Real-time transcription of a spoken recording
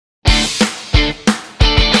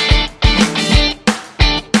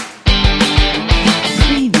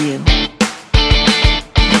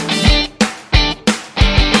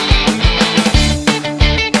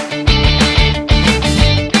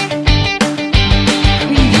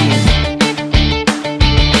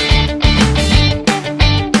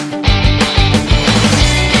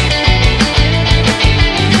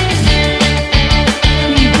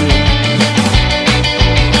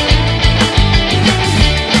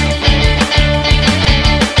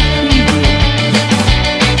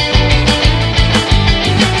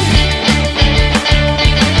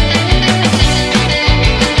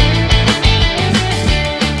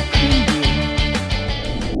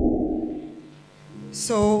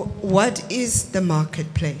So what is the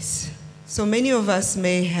marketplace? So many of us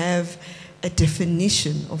may have a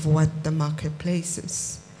definition of what the marketplace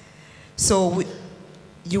is. So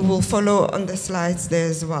you will follow on the slides there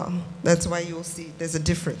as well. That's why you'll see there's a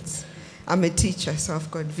difference. I'm a teacher, so I've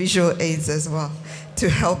got visual aids as well to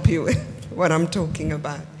help you with what I'm talking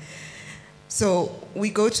about. So we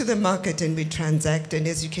go to the market and we transact, and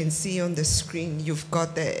as you can see on the screen, you've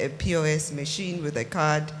got the POS machine with a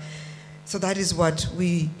card. So that is what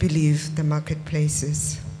we believe the marketplace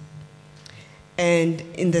is. And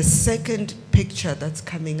in the second picture that's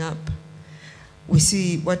coming up, we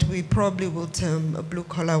see what we probably will term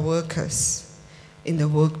blue-collar workers in the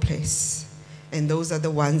workplace. And those are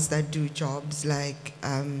the ones that do jobs like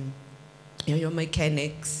your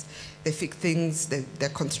mechanics, they fix things, they're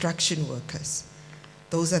construction workers.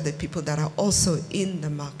 Those are the people that are also in the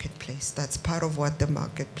marketplace. That's part of what the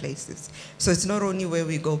marketplace is. So it's not only where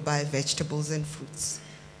we go buy vegetables and fruits.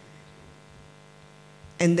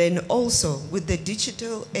 And then also, with the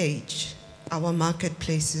digital age, our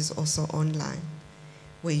marketplace is also online,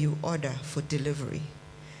 where you order for delivery.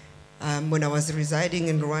 When I was residing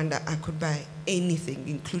in Rwanda, I could buy anything,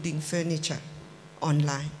 including furniture,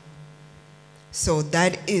 online. So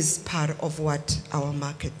that is part of what our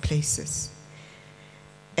marketplace is.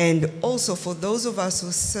 And also for those of us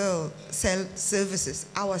who sell services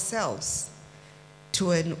ourselves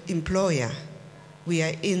to an employer, we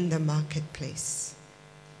are in the marketplace.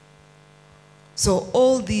 So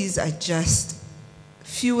all these are just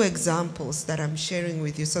few examples that I'm sharing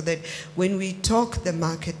with you so that when we talk the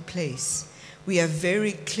marketplace, we are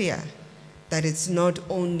very clear that it's not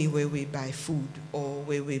only where we buy food or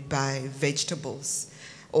where we buy vegetables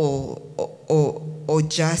or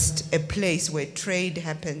just a place where trade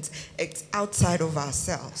happens. It's outside of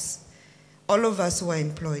ourselves. All of us who are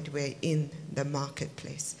employed, we're in the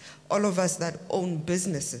marketplace. All of us that own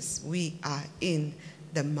businesses, we are in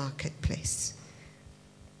the marketplace.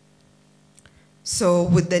 So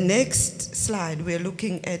with the next slide, we're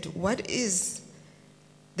looking at what is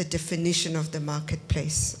the definition of the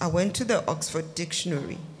marketplace. I went to the Oxford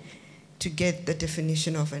Dictionary to get the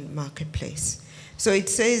definition of a marketplace. So it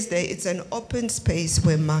says that it's an open space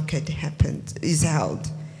where market is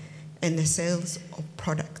held, and the sales of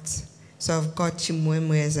products. So I've got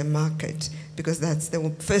Chimwemwe as a market because that's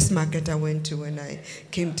the first market I went to when I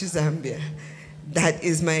came to Zambia. That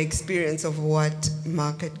is my experience of what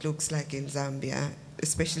market looks like in Zambia,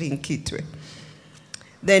 especially in Kitwe.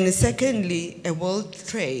 Then secondly, a world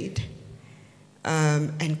trade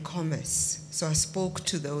and commerce. So I spoke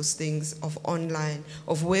to those things of online,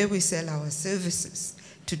 of where we sell our services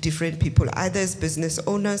to different people, either as business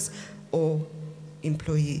owners or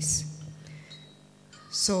employees.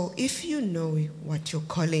 So if you know what your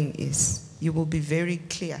calling is, you will be very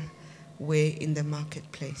clear where in the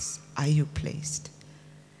marketplace are you placed.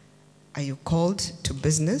 Are you called to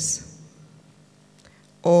business?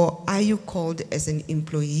 Or are you called as an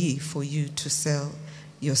employee for you to sell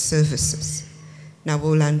your services? Now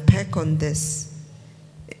we'll unpack on this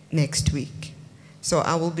next week. So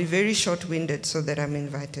I will be very short-winded so that I'm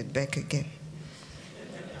invited back again.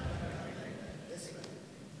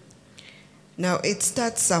 Now it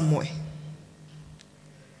starts somewhere.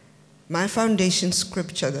 My foundation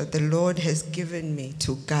scripture that the Lord has given me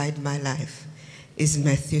to guide my life is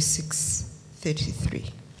Matthew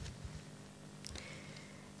 6:33.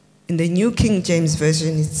 In the New King James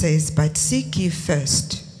Version, it says, "But seek ye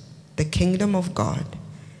first the kingdom of God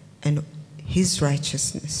and his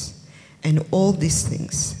righteousness, and all these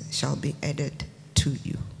things shall be added to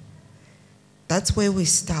you." That's where we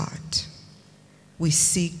start. We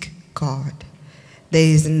seek God. There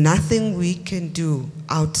is nothing we can do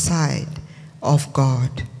outside of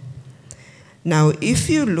God. Now, if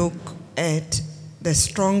you look at the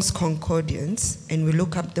Strong's Concordance, and we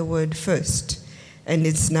look up the word first, and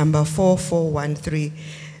it's number 4413,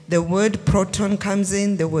 the word proton comes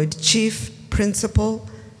in, the word chief, principle,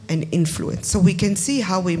 and influence. So we can see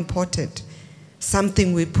how important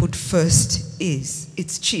something we put first is.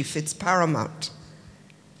 It's chief, it's paramount.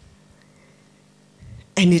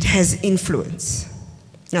 And it has influence.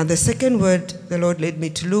 Now the second word the Lord led me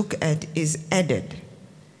to look at is added.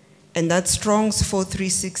 And that's Strong's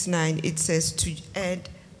 4369. It says to add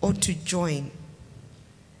or to join.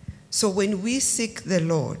 So when we seek the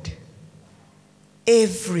Lord,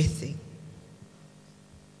 everything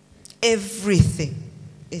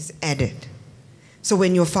is added. So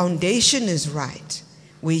when your foundation is right,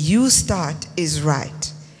 where you start is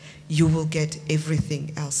right, you will get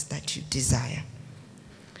everything else that you desire.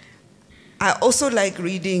 I also like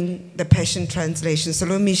reading the Passion Translation, so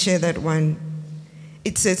let me share that one.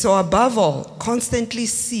 It says, so above all, constantly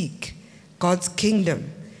seek God's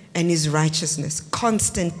kingdom and his righteousness,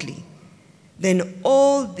 constantly. Then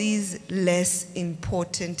all these less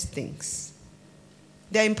important things,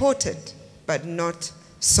 they're important, but not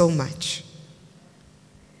so much,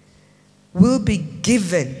 will be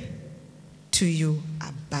given to you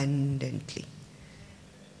abundantly.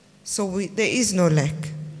 So there is no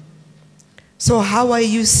lack. So how are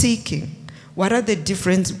you seeking? What are the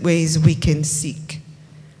different ways we can seek?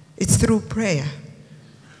 It's through prayer.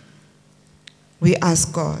 We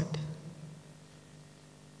ask God.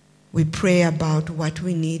 We pray about what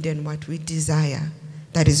we need and what we desire.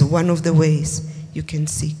 That is one of the ways you can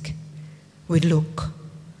seek. We look.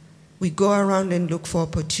 We go around and look for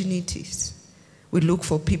opportunities. We look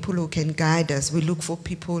for people who can guide us. We look for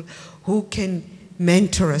people who can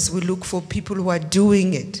mentor us. We look for people who are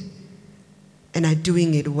doing it and are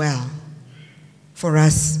doing it well for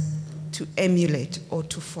us to emulate or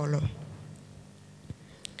to follow.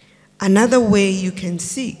 Another way you can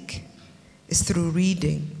seek is through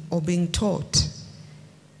reading or being taught.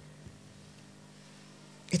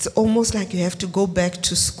 It's almost like you have to go back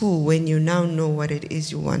to school when you now know what it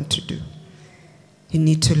is you want to do. You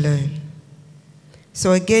need to learn.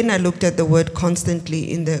 So again, I looked at the word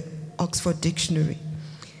constantly in the Oxford Dictionary.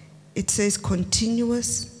 It says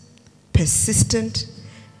continuous, persistent,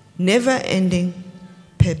 never-ending,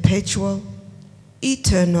 perpetual,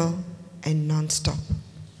 eternal, and non-stop.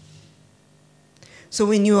 So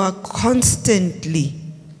when you are constantly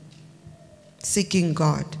seeking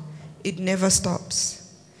God, it never stops.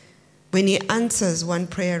 When he answers one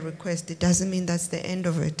prayer request, it doesn't mean that's the end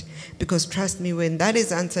of it. Because trust me, when that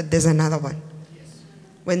is answered, there's another one.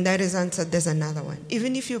 When that is answered, there's another one.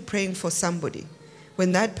 Even if you're praying for somebody,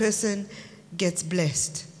 when that person gets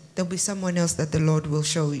blessed, there'll be someone else that the Lord will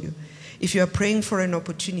show you. If you are praying for an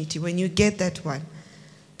opportunity, when you get that one,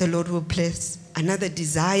 the Lord will place another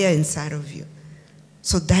desire inside of you.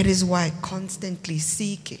 So that is why constantly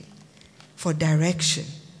seeking for direction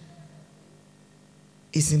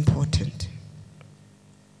is important.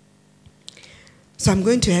 So I'm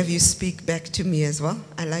going to have you speak back to me as well.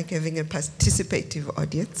 I like having a participative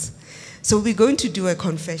audience. So we're going to do a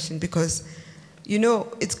confession because, you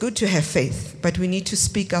know, it's good to have faith, but we need to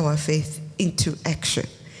speak our faith into action.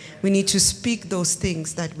 We need to speak those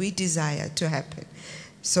things that we desire to happen.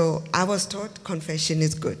 So I was taught confession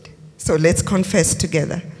is good. So let's confess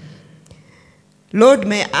together. Lord,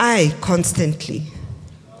 may I constantly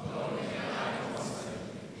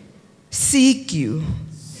seek you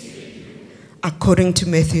according to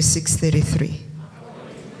Matthew 6:33.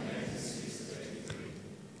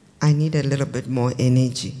 I need a little bit more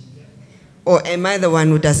energy. Or am I the one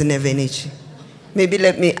who doesn't have energy? Maybe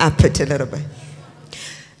let me up it a little bit.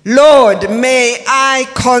 Lord, may I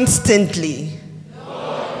constantly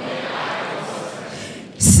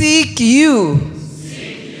seek you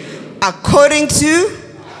according to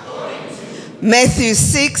Matthew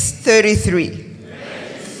 6:33.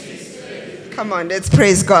 Come on, let's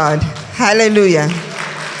praise God. Hallelujah.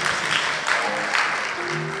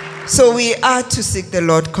 So we are to seek the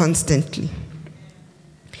Lord constantly.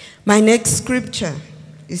 My next scripture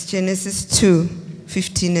is Genesis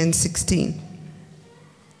 2:15 and 16.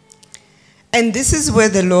 And this is where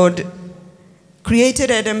the Lord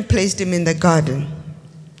created Adam, placed him in the garden.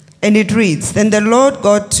 And it reads, Then the Lord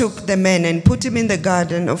God took the man and put him in the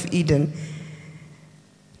Garden of Eden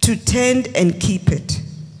to tend and keep it.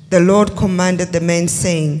 The Lord commanded the man,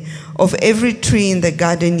 saying, Of every tree in the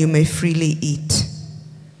garden you may freely eat.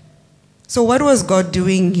 So what was God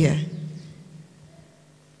doing here?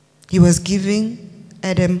 He was giving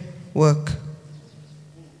Adam work.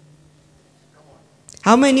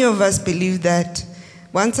 How many of us believe that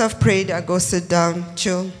once I've prayed, I go sit down,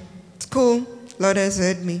 chill, it's cool, Lord has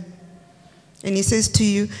heard me. And he says to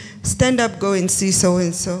you, stand up, go and see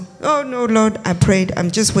so-and-so. Oh no, Lord, I prayed,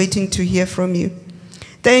 I'm just waiting to hear from you.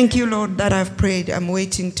 Thank you, Lord, that I've prayed, I'm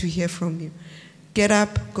waiting to hear from you. Get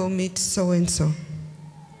up, go meet so-and-so.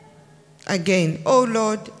 Again, oh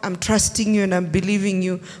Lord, I'm trusting you and I'm believing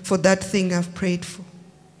you for that thing I've prayed for.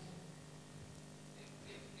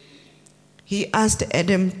 He asked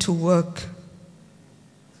Adam to work.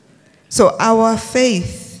 So our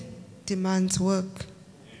faith demands work.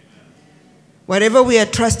 Whatever we are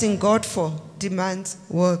trusting God for demands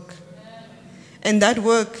work. And that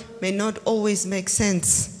work may not always make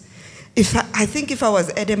sense. I think if I was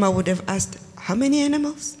Adam, I would have asked, how many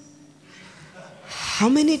animals? How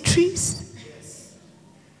many trees?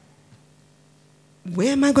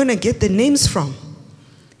 Where am I going to get the names from?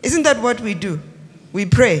 Isn't that what we do? We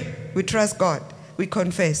pray, we trust God, we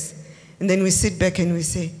confess, and then we sit back and we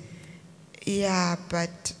say, Yeah,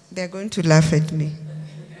 but they're going to laugh at me.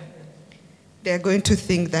 They're going to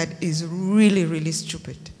think that is really, really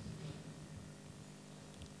stupid.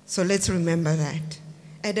 So let's remember that.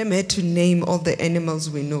 Adam had to name all the animals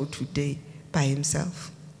we know today by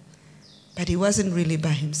himself. But he wasn't really by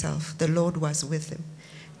himself. The Lord was with him.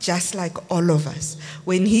 Just like all of us.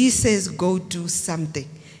 When he says go do something,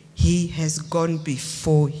 he has gone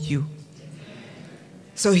before you.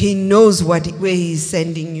 So he knows where he's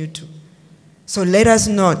sending you to. So let us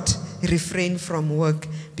not refrain from work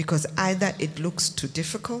because either it looks too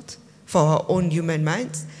difficult for our own human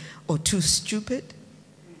minds, or too stupid,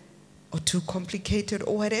 or too complicated,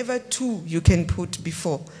 or whatever tool you can put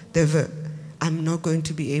before the verb. I'm not going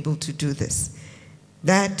to be able to do this.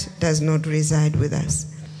 That does not reside with us.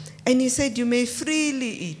 And he said, you may freely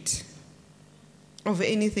eat of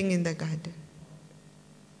anything in the garden.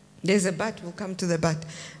 There's a but, we'll come to the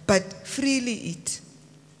but freely eat.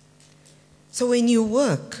 So when you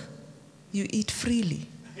work, you eat freely.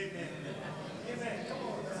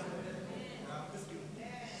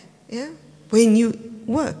 Yeah? When you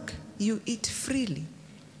work, you eat freely.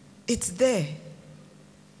 It's there.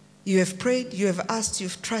 You have prayed, you have asked,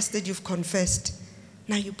 you've trusted, you've confessed.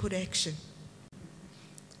 Now you put action.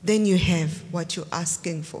 Then you have what you're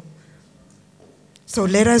asking for. So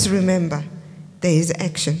let us remember, there is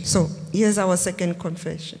action. So here's our second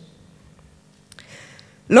confession.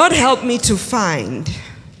 Lord, help me to find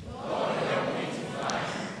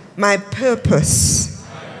my purpose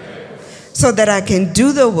so that I can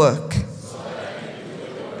do the work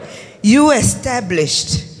you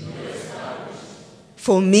established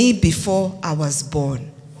for me before I was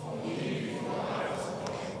born.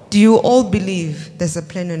 Do you all believe there's a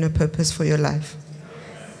plan and a purpose for your life?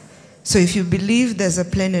 So if you believe there's a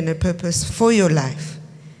plan and a purpose for your life,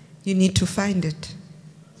 you need to find it.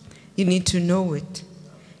 You need to know it.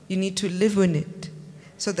 You need to live in it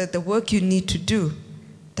so that the work you need to do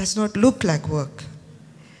does not look like work,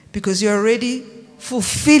 because you're already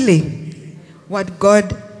fulfilling what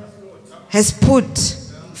God has put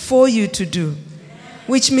for you to do.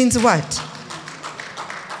 Which means what?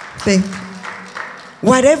 Think.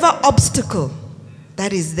 Whatever obstacle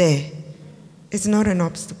that is there is not an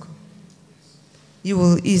obstacle. You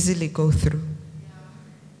will easily go through.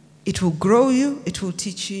 It will grow you. It will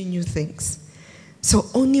teach you new things. So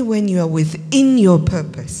only when you are within your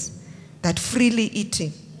purpose, that freely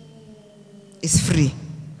eating is free.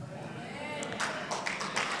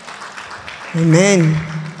 Amen.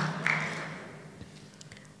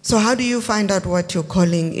 So how do you find out what your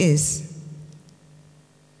calling is?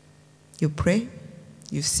 You pray,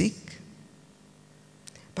 you seek.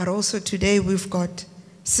 But also today we've got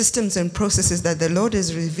systems and processes that the Lord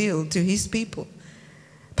has revealed to his people.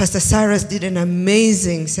 Pastor Cyrus did an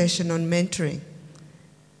amazing session on mentoring.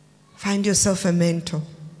 Find yourself a mentor.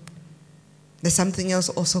 There's something else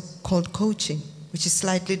also called coaching, which is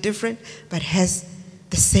slightly different, but has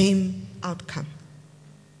the same outcome.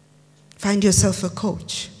 Find yourself a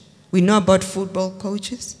coach. We know about football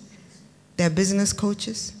coaches. There are business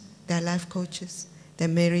coaches. There are life coaches. There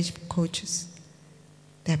are marriage coaches.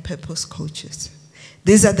 There are purpose coaches.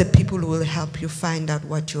 These are the people who will help you find out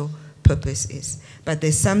what your purpose is. But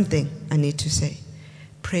there's something I need to say.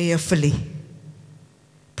 Prayerfully.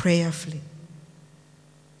 Prayerfully.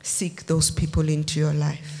 Seek those people into your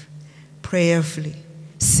life. Prayerfully.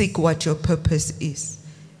 Seek what your purpose is.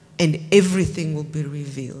 And everything will be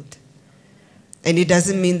revealed. And it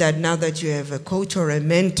doesn't mean that now that you have a coach or a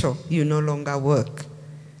mentor, you no longer work.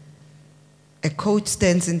 A coach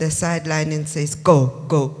stands in the sideline and says, go,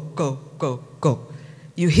 go, go, go, go.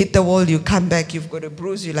 You hit the wall, you come back, you've got a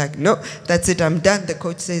bruise, you're like, no, that's it, I'm done. The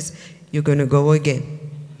coach says, you're going to go again.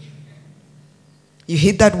 You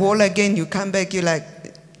hit that wall again, you come back, you're like,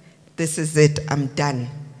 this is it, I'm done.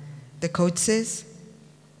 The coach says,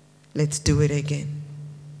 let's do it again.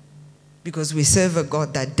 Because we serve a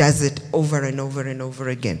God that does it over and over and over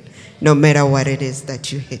again, no matter what it is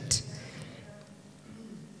that you hit.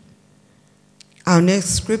 Our next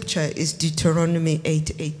scripture is Deuteronomy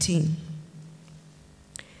 8:18.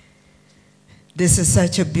 This is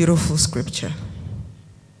such a beautiful scripture.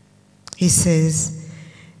 He says,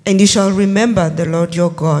 and you shall remember the Lord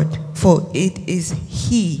your God, for it is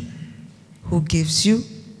he who gives you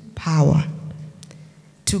power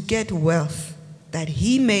to get wealth, that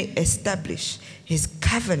he may establish his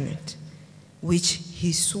covenant, which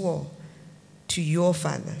he swore to your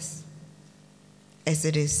fathers, as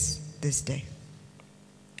it is this day.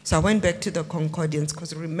 So I went back to the concordance,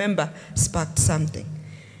 because remember sparked something.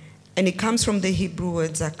 And it comes from the Hebrew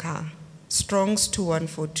word zakah, Strong's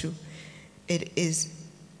 2142. It is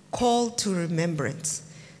call to remembrance.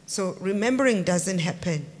 So remembering doesn't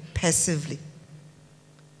happen passively.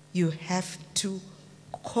 You have to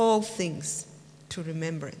call things to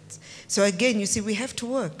remembrance. So again, you see, we have to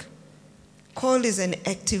work. Call is an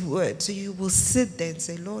active word. So you will sit there and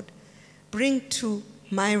say, Lord, bring to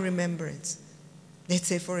my remembrance. Let's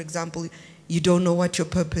say, for example, you don't know what your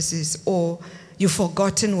purpose is, or you've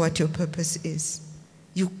forgotten what your purpose is.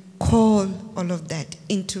 You call all of that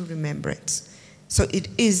into remembrance. So it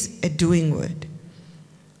is a doing word.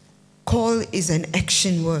 Call is an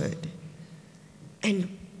action word.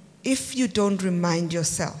 And if you don't remind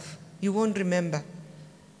yourself, you won't remember,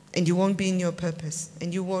 and you won't be in your purpose,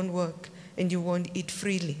 and you won't work, and you won't eat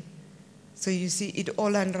freely. So you see, it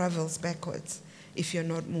all unravels backwards if you're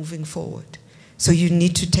not moving forward. So you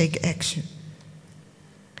need to take action.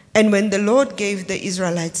 And when the Lord gave the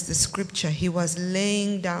Israelites the scripture, he was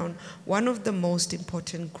laying down one of the most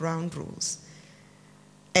important ground rules.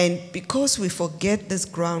 And because we forget this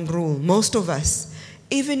ground rule, most of us,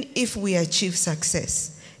 even if we achieve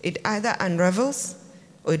success, it either unravels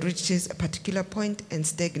or it reaches a particular point and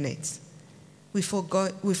stagnates. We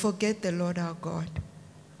forget the Lord our God.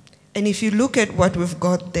 And if you look at what we've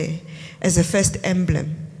got there as a first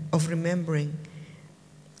emblem of remembering,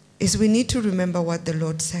 is we need to remember what the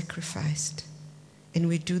Lord sacrificed. And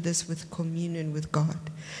we do this with communion with God.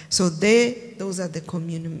 So those are the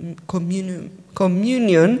communion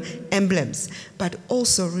emblems. But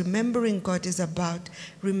also remembering God is about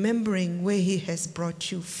remembering where he has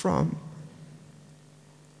brought you from.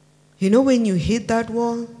 You know, when you hit that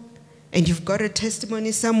wall and you've got a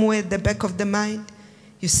testimony somewhere at the back of the mind,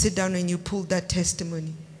 you sit down and you pull that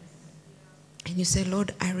testimony. And you say,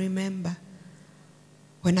 Lord, I remember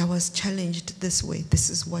when I was challenged this way,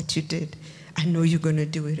 this is what you did. I know you're going to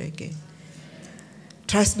do it again.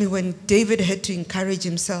 Trust me, when David had to encourage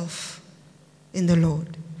himself in the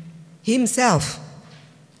Lord, himself,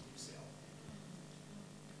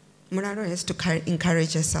 Mulalo has to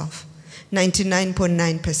encourage herself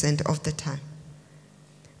 99.9% of the time.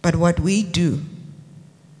 But what we do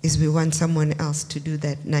is we want someone else to do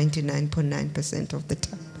that 99.9% of the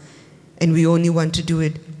time. And we only want to do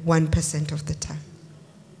it 1% of the time.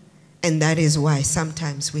 And that is why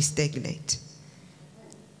sometimes we stagnate.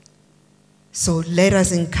 So let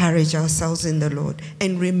us encourage ourselves in the Lord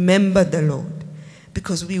and remember the Lord,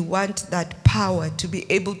 because we want that power to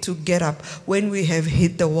be able to get up when we have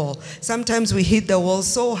hit the wall. Sometimes we hit the wall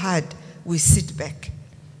so hard, we sit back.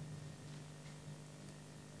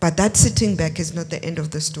 But that sitting back is not the end of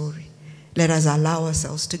the story. Let us allow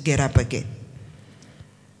ourselves to get up again.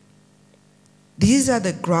 These are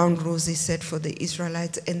the ground rules he set for the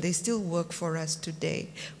Israelites, and they still work for us today.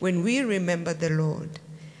 When we remember the Lord,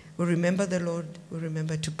 we remember the Lord, we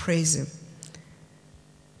remember to praise him.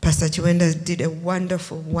 Pastor Chiwenda did a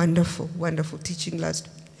wonderful, wonderful, wonderful teaching last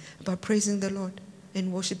week about praising the Lord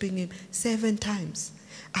and worshiping him 7 times.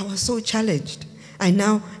 I was so challenged. I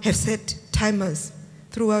now have set timers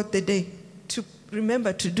throughout the day to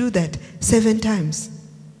remember to do that 7 times.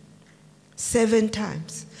 7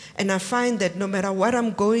 times. And I find that no matter what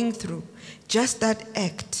I'm going through, just that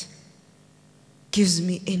act gives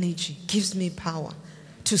me energy, gives me power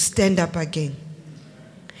to stand up again.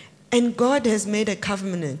 And God has made a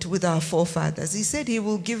covenant with our forefathers. He said he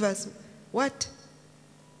will give us what?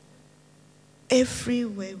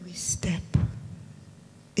 Everywhere we step,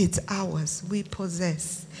 it's ours. We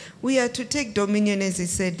possess. We are to take dominion, as he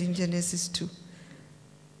said in Genesis 2.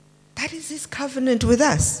 That is his covenant with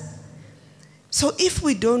us. So if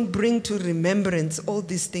we don't bring to remembrance all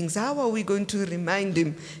these things, how are we going to remind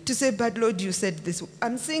him to say, but Lord, you said this.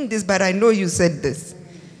 I'm saying this, but I know you said this.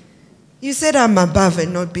 You said I'm above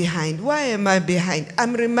and not behind. Why am I behind?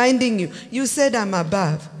 I'm reminding you. You said I'm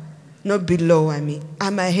above, not below,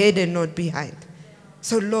 I'm ahead and not behind.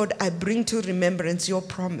 So Lord, I bring to remembrance your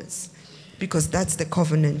promise, because that's the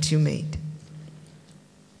covenant you made.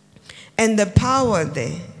 And the power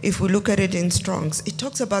there, if we look at it in Strong's, it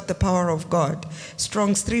talks about the power of God.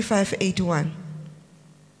 Strong's 3581.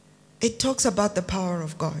 It talks about the power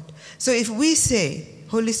of God. So if we say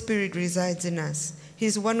Holy Spirit resides in us,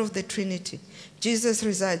 he's one of the Trinity. Jesus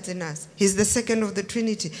resides in us. He's the second of the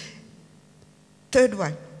Trinity. Third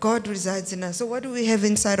one, God resides in us. So what do we have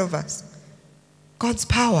inside of us? God's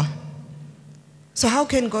power. So how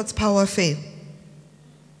can God's power fail?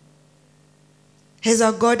 Has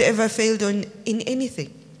our God ever failed in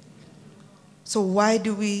anything? So why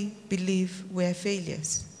do we believe we're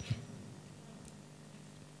failures?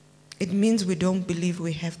 It means we don't believe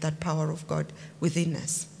we have that power of God within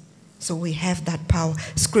us. So we have that power.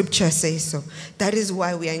 Scripture says so. That is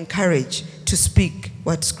why we are encouraged to speak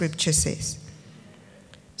what Scripture says.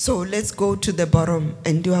 So let's go to the bottom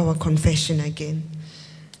and do our confession again.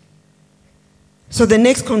 So the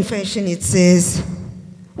next confession, it says,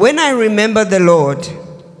 when I remember the Lord,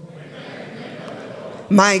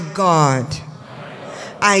 my God,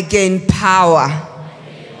 I gain power.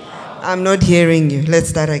 I'm not hearing you. Let's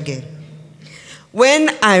start again. When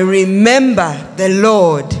I remember the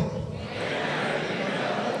Lord,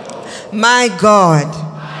 my God,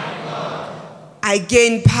 I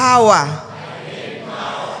gain power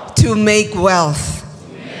to make wealth.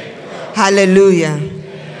 Hallelujah.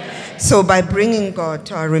 So by bringing God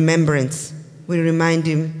to our remembrance, we remind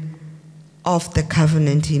him of the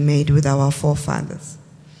covenant he made with our forefathers.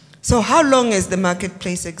 So how long has the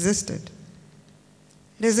marketplace existed?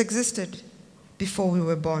 It has existed before we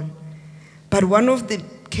were born. But one of the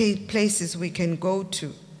places we can go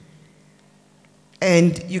to,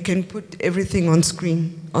 and you can put everything on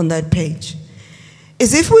screen on that page,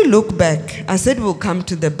 is if we look back. I said we'll come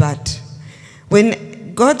to the but.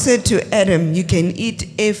 When God said to Adam, you can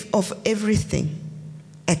eat of everything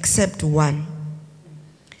except one.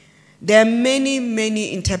 There are many,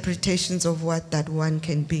 many interpretations of what that one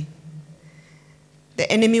can be.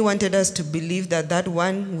 The enemy wanted us to believe that that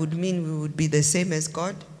one would mean we would be the same as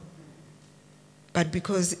God. But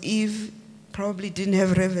because Eve probably didn't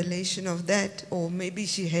have revelation of that, or maybe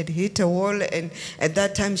she had hit a wall and at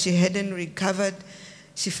that time she hadn't recovered,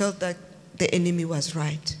 she felt that the enemy was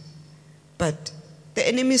right. But the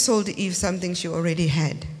enemy sold Eve something she already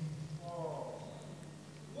had.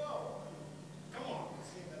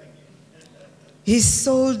 He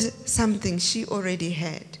sold something she already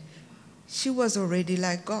had. She was already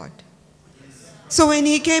like God. So when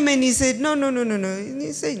he came and he said, no,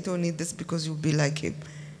 he's saying don't eat this because you'll be like him.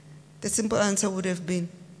 The simple answer would have been,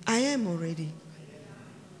 I am already.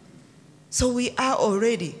 So we are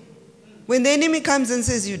already. When the enemy comes and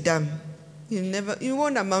says you're dumb, you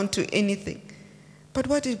won't amount to anything. But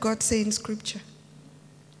what did God say in Scripture?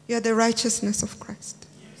 You are the righteousness of Christ.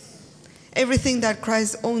 Everything that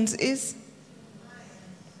Christ owns is.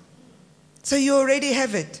 So you already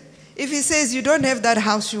have it. If he says you don't have that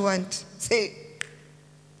house you want, say,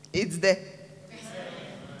 it's there.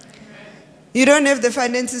 You don't have the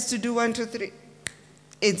finances to do 1, 2, 3.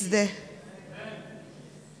 It's there.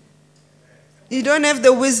 You don't have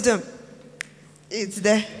the wisdom. It's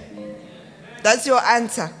there. That's your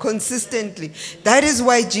answer consistently. That is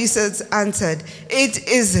why Jesus answered, it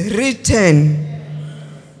is written.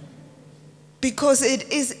 Because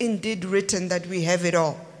it is indeed written that we have it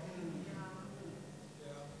all.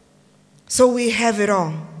 So we have it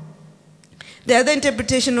all. The other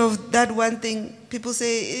interpretation of that one thing, people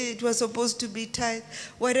say it was supposed to be tithe.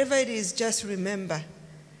 Whatever it is, just remember.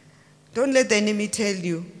 Don't let the enemy tell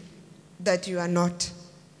you that you are not.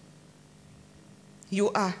 You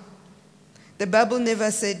are. The Bible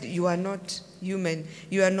never said you are not human,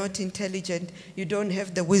 you are not intelligent, you don't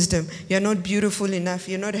have the wisdom, you are not beautiful enough,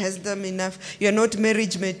 you're not handsome enough, you're not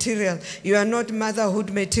marriage material, you are not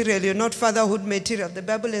motherhood material, you're not fatherhood material. The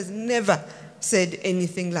Bible has never said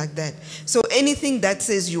anything like that. So anything that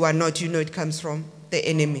says you are not, you know it comes from the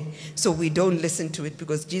enemy. So we don't listen to it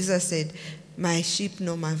because Jesus said, my sheep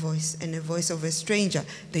know my voice, and the voice of a stranger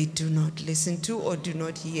they do not listen to or do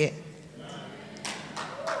not hear.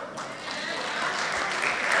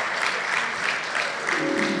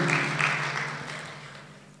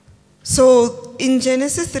 So in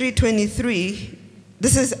Genesis 3:23,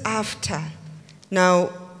 this is after. Now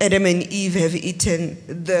Adam and Eve have eaten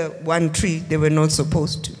the one tree they were not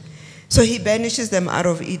supposed to. So he banishes them out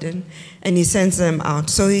of Eden and he sends them out.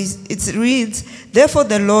 So it reads, therefore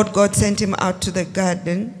the Lord God sent him out of the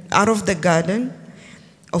garden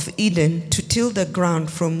of Eden to till the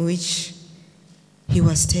ground from which he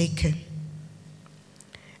was taken.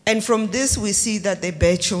 And from this we see that they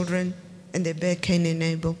bear children and they bear Cain and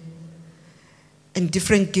Abel. And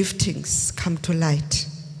different giftings come to light.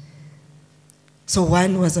 So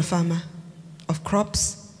one was a farmer of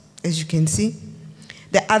crops, as you can see.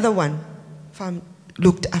 The other one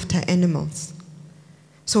looked after animals.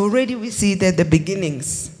 So already we see that the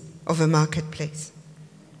beginnings of a marketplace.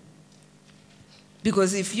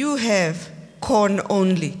 Because if you have corn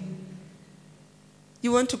only,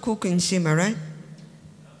 you want to cook in Shima, right?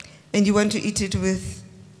 And you want to eat it with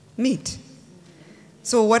meat.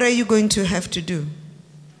 So what are you going to have to do?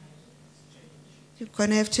 You're going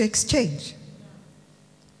to have to exchange.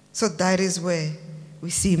 So that is where we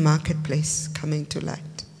see marketplace coming to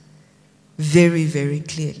light. Very, very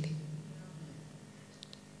clearly.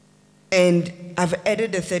 And I've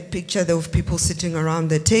added a third picture of people sitting around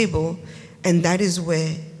the table, and that is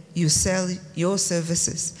where you sell your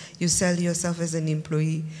services. You sell yourself as an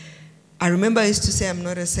employee. I remember I used to say, I'm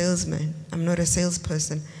not a salesman. I'm not a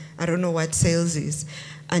salesperson. I don't know what sales is.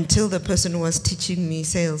 Until the person who was teaching me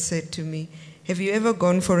sales said to me, have you ever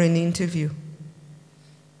gone for an interview?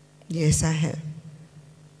 Yes, I have.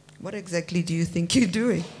 What exactly do you think you're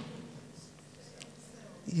doing?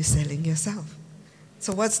 You're selling yourself.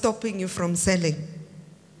 So what's stopping you from selling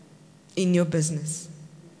in your business?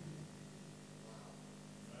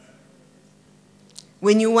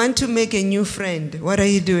 When you want to make a new friend, what are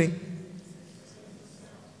you doing?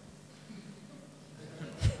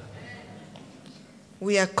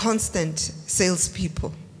 We are constant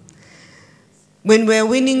salespeople. When we're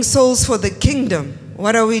winning souls for the kingdom,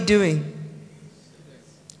 what are we doing?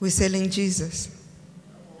 We're selling Jesus.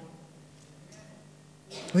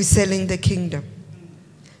 We're selling the kingdom.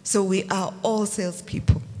 So we are all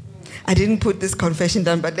salespeople. I didn't put this confession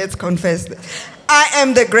down, but let's confess that. I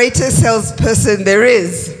am the greatest salesperson there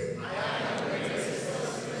is.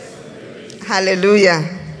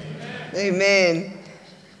 Hallelujah. Amen.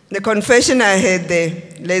 The confession I had there,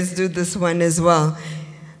 let's do this one as well.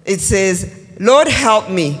 It says, Lord, help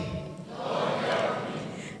me,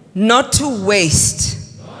 not to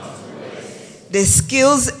waste the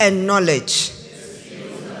skills and knowledge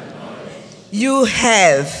you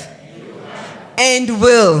have and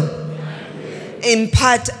will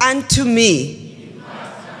impart unto me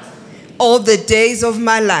all the days of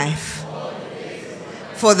my life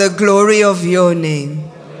for the glory of your name.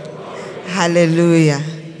 Hallelujah.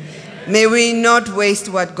 May we not waste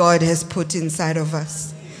what God has put inside of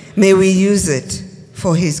us. May we use it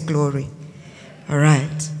for his glory. All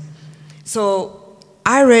right. So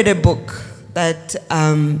I read a book that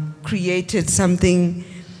created something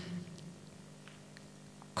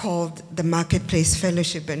called the Marketplace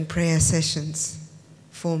Fellowship and Prayer Sessions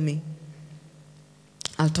for me.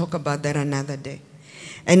 I'll talk about that another day.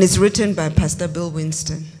 And it's written by Pastor Bill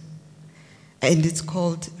Winston. And it's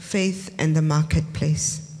called Faith and the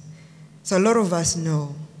Marketplace. So a lot of us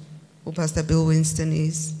know who Pastor Bill Winston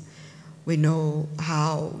is. We know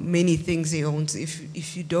how many things he owns.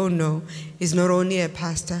 If you don't know, he's not only a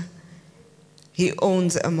pastor, he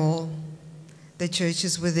owns a mall. The church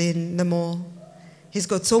is within the mall. He's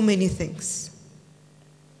got so many things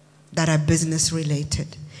that are business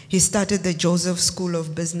related. He started the Joseph School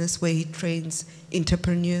of Business where he trains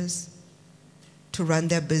entrepreneurs to run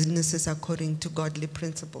their businesses according to godly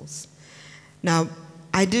principles. Now,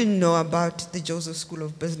 I didn't know about the Joseph School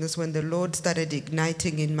of Business when the Lord started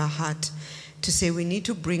igniting in my heart to say we need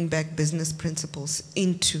to bring back business principles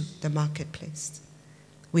into the marketplace.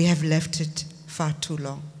 We have left it far too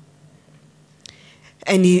long.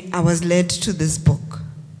 And I was led to this book.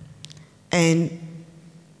 And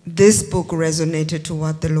this book resonated to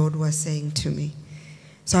what the Lord was saying to me.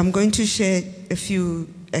 So I'm going to share a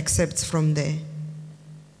few excerpts from there.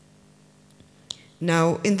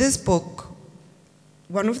 Now, in this book,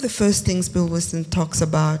 one of the first things Bill Winston talks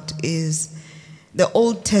about is the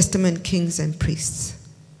Old Testament kings and priests.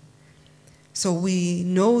 So we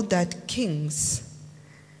know that kings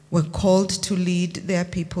were called to lead their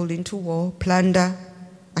people into war, plunder,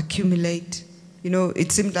 accumulate. You know,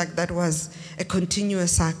 it seemed like that was a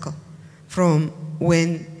continuous cycle from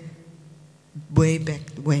way back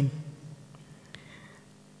when.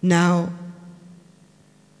 Now,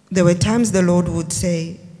 there were times the Lord would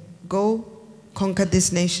say, go, conquer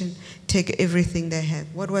this nation, take everything they have.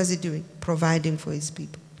 What was he doing? Providing for his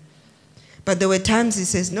people. But there were times he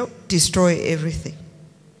says, no, destroy everything.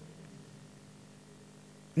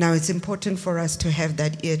 Now it's important for us to have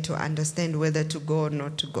that ear to understand whether to go or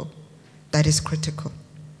not to go. That is critical.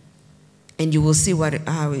 And you will see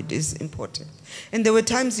how it is important. And there were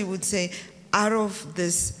times he would say, out of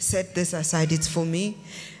this, set this aside, it's for me.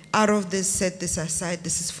 Out of this, set this aside,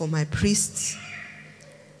 this is for my priests.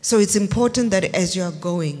 So it's important that as you are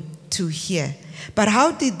going to hear. But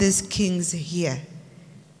how did these kings hear?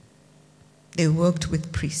 They worked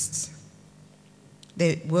with priests.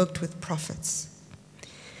 They worked with prophets.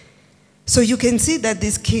 So you can see that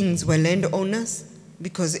these kings were landowners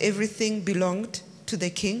because everything belonged to the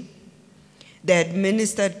king. They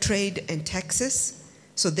administered trade and taxes.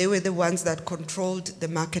 So they were the ones that controlled the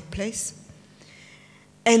marketplace.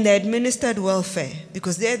 And they administered welfare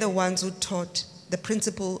because they're the ones who taught the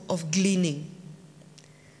principle of gleaning.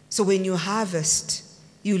 So when you harvest,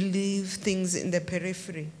 you leave things in the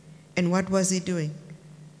periphery. And what was he doing?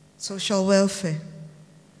 Social welfare.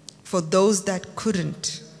 For those that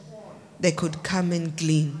couldn't, they could come and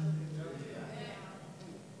glean.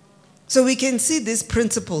 So we can see these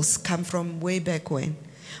principles come from way back when.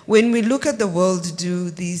 When we look at the world do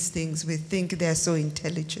these things, we think they're so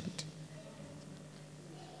intelligent.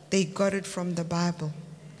 They got it from the Bible.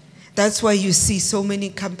 That's why you see so many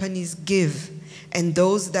companies give, and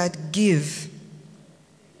those that give,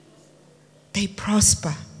 they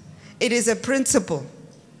prosper. It is a principle.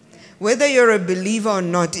 Whether you're a believer or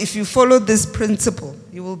not, if you follow this principle,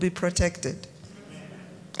 you will be protected.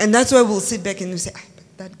 And that's why we'll sit back and we'll say,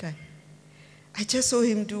 that guy, I just saw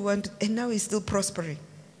him do one, and now he's still prospering.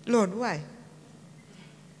 Lord, why?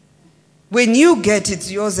 When you get, it's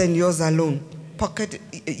yours and yours alone. Pocket,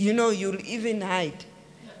 you'll even hide.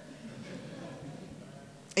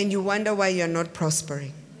 And you wonder why you're not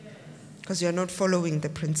prospering. Because you're not following the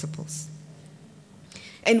principles.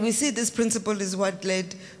 And we see this principle is what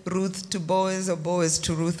led Ruth to Boaz or Boaz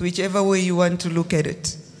to Ruth, whichever way you want to look at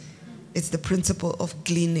it. It's the principle of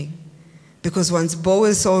gleaning. Because once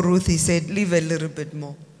Boaz saw Ruth, he said, leave a little bit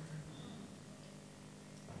more.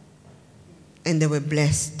 And they were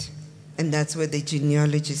blessed. And that's where the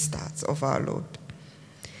genealogy starts of our Lord.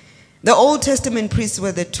 The Old Testament priests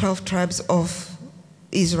were the 12 tribes of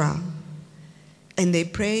Israel. And they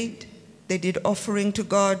prayed, they did offering to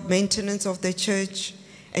God, maintenance of the church,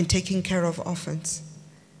 and taking care of orphans.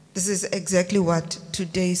 This is exactly what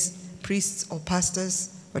today's priests or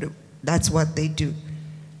pastors, that's what they do.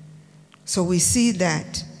 So we see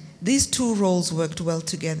that these two roles worked well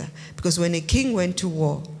together, because when a king went to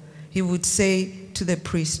war, he would say to the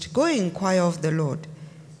priest, go inquire of the Lord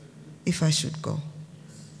if I should go.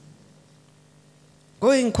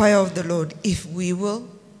 Go inquire of the Lord if we will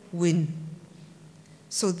win.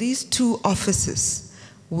 So these two offices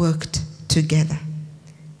worked together,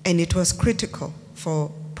 and it was critical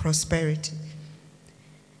for prosperity.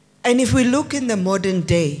 And if we look in the modern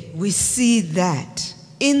day, we see that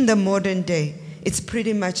in the modern day, it's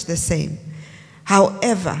pretty much the same.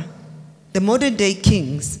 However, the modern day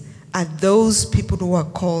kings are those people who are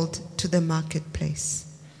called to the marketplace.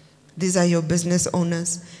 These are your business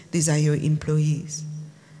owners. These are your employees.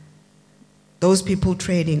 Those people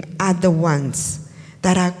trading are the ones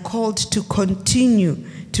that are called to continue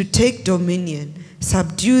to take dominion,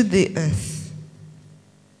 subdue the earth.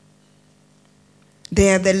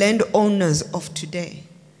 They are the landowners of today.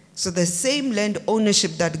 So the same land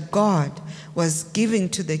ownership that God was giving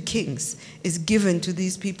to the kings is given to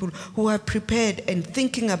these people who are prepared and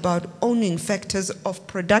thinking about owning factors of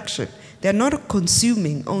production. They're not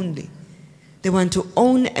consuming only. They want to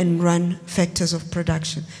own and run factors of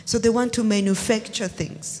production. So they want to manufacture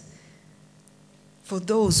things for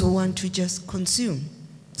those who want to just consume.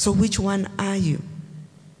 So which one are you?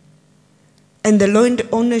 And the land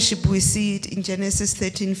ownership, we see it in Genesis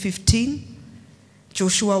 13:15,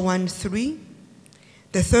 Joshua 1:3.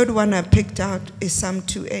 The third one I picked out is Psalm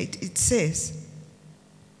 2:8. It says,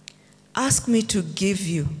 ask me to give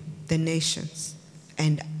you the nations,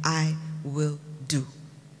 and I will do.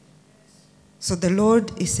 So the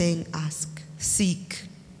Lord is saying, ask, seek.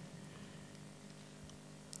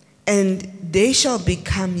 And they shall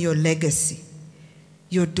become your legacy.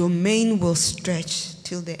 Your domain will stretch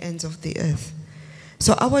till the ends of the earth.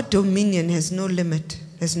 So our dominion has no limit,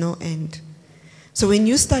 has no end. So when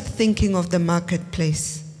you start thinking of the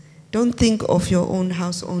marketplace, don't think of your own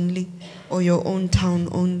house only, or your own town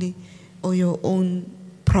only, or your own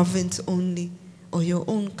province only, or your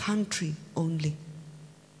own country only.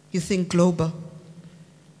 You think global.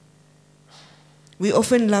 We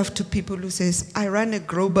often laugh to people who says, I run a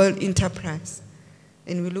global enterprise.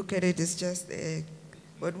 And we look at it as just a,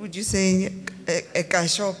 what would you say, a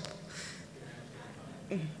shop.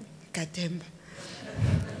 Katemba.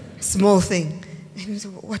 Small thing. And you say,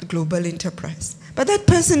 what global enterprise? But that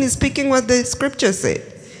person is speaking what the scripture said.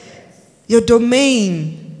 Your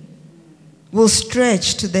domain will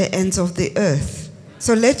stretch to the ends of the earth.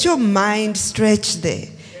 So let your mind stretch there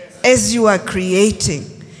as you are creating.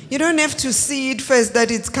 You don't have to see it first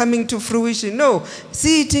that it's coming to fruition. No,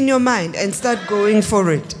 see it in your mind and start going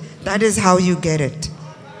for it. That is how you get it.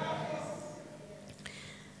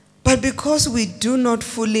 But because we do not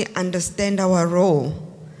fully understand our role,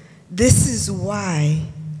 this is why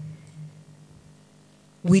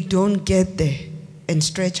we don't get there and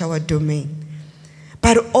stretch our domain.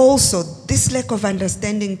 But also, this lack of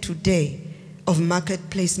understanding today of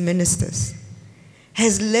marketplace ministers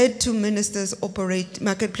has led to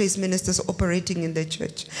marketplace ministers operating in the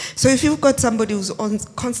church. So if you've got somebody who's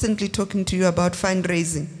constantly talking to you about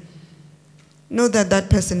fundraising, know that that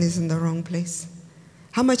person is in the wrong place.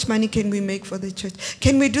 How much money can we make for the church?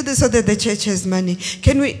 Can we do this so that the church has money?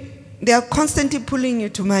 They are constantly pulling you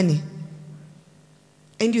to money.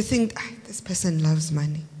 And you think, this person loves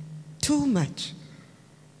money. Too much.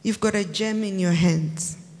 You've got a gem in your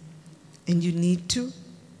hands. And you need to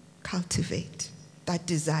cultivate that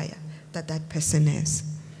desire that that person has.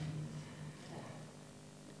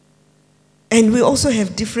 And we also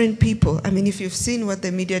have different people. I mean, if you've seen what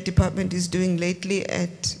the media department is doing lately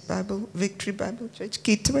at Victory Bible Church,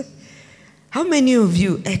 Kitwe, how many of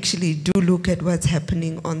you actually do look at what's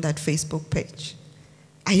happening on that Facebook page?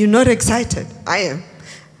 Are you not excited? I am.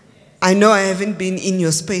 I know I haven't been in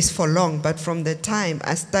your space for long, but from the time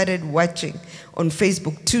I started watching on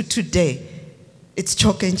Facebook to today, it's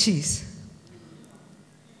chalk and cheese.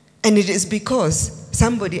 And it is because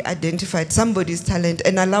somebody identified somebody's talent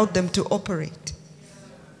and allowed them to operate.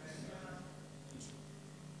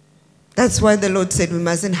 That's why the Lord said we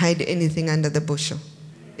mustn't hide anything under the bushel.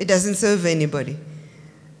 It doesn't serve anybody.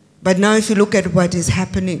 But now if you look at what is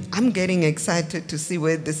happening, I'm getting excited to see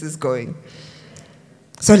where this is going.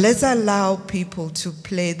 So let's allow people to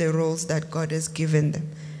play the roles that God has given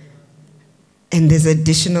them. And there's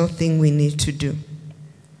additional thing we need to do.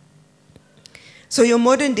 So your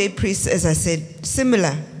modern day priests, as I said,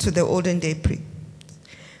 similar to the olden day priests.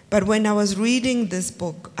 But when I was reading this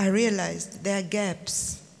book, I realized there are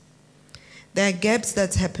gaps. There are gaps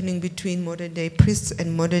that's happening between modern day priests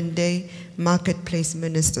and modern day marketplace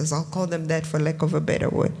ministers. I'll call them that for lack of a better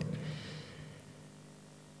word.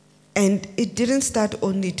 And it didn't start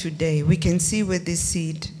only today. We can see where this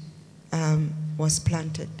seed was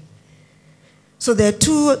planted. So there are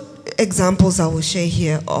two examples I will share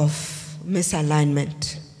here of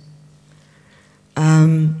misalignment.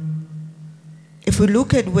 If we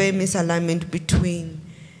look at where misalignment between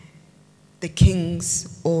the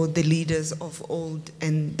kings or the leaders of old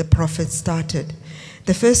and the prophets started,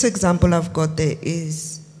 the first example I've got there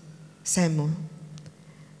is Samuel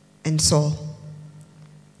and Saul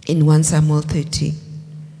in 1 Samuel 13.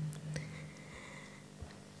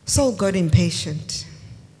 Saul got impatient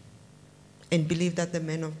and believed that the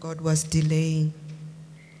man of God was delaying.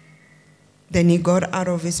 Then he got out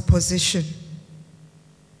of his position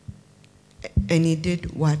and he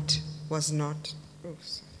did what was not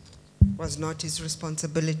his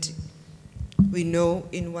responsibility. We know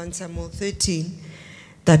in 1 Samuel 13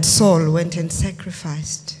 that Saul went and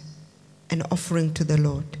sacrificed an offering to the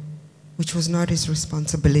Lord, which was not his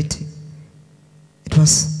responsibility.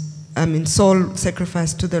 Saul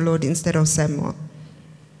sacrificed to the Lord instead of Samuel,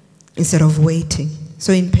 instead of waiting.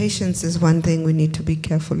 So impatience is one thing we need to be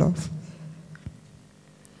careful of.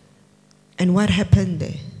 And what happened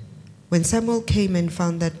there? When Samuel came and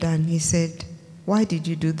found that done, he said, "Why did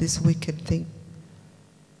you do this wicked thing?"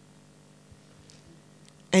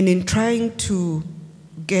 And in trying to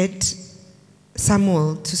get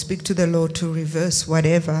Samuel to speak to the Lord to reverse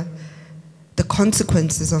whatever the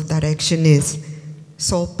consequences of that action is,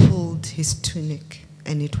 Saul pulled his tunic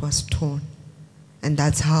and it was torn. And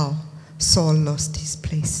that's how Saul lost his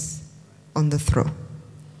place on the throne.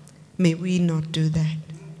 May we not do that.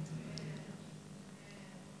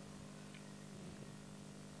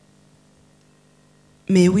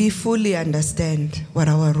 May we fully understand what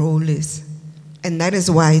our role is. And that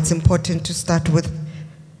is why it's important to start with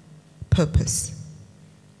purpose.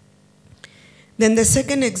 Then the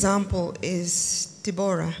second example is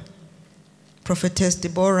Deborah. Prophetess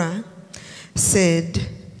Deborah said,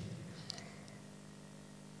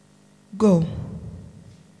 "Go."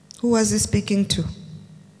 Who was he speaking to?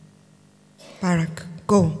 Barak.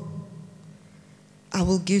 "Go. I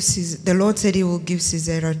will give the Lord said he will give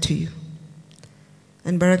Sisera to you."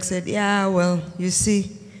 And Barak said, "Yeah, well, you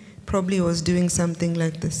see, probably was doing something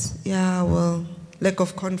like this. Yeah, well, lack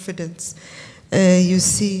of confidence. You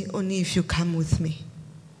see, only if you come with me."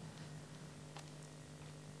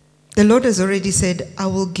 The Lord has already said, "I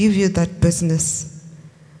will give you that business.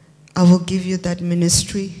 I will give you that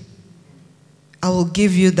ministry. I will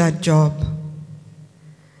give you that job."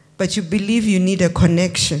 But you believe you need a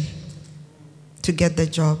connection to get the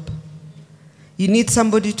job. You need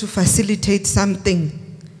somebody to facilitate something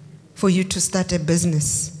for you to start a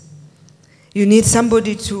business. You need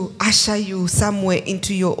somebody to usher you somewhere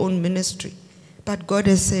into your own ministry. But God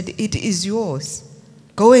has said, it is yours.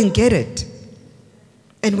 Go and get it.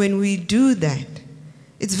 And when we do that,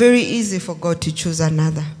 it's very easy for God to choose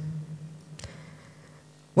another.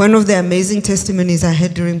 One of the amazing testimonies I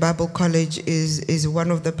had during Bible college is one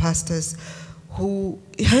of the pastors who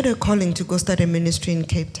had a calling to go start a ministry in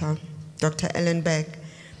Cape Town, Dr. Ellen Begg.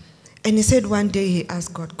 And he said one day he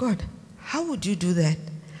asked God, "God, how would you do that?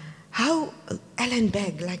 How Ellen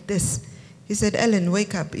Begg like this?" He said, "Ellen,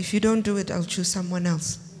 wake up. If you don't do it, I'll choose someone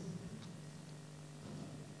else."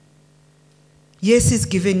 Yes, he's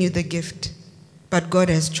given you the gift, but God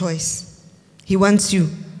has choice. He wants you.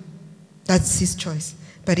 That's his choice.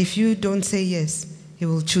 But if you don't say yes, he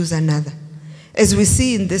will choose another. As we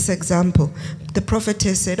see in this example, the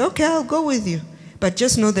prophetess said, "Okay, I'll go with you. But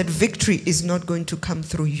just know that victory is not going to come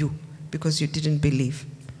through you. because you didn't believe.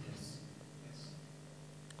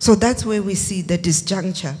 So that's where we see the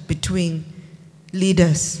disjuncture between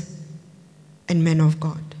leaders and men of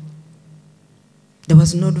God. There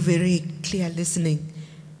was not very clear listening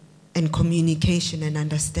and communication and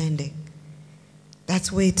understanding.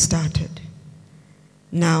 That's where it started.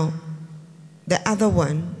 Now, the other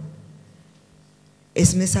one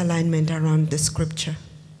is misalignment around the scripture.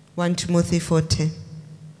 1 Timothy 4:10.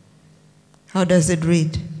 How does it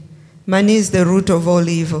read? Money is the root of all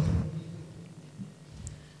evil.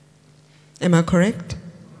 Am I correct?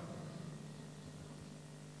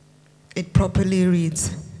 It properly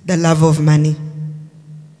reads, the love of money.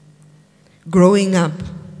 Growing up,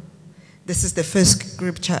 this is the first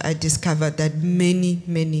scripture I discovered that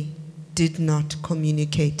many did not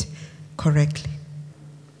communicate correctly.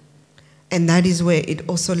 And that is where it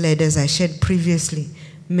also led, as I shared previously,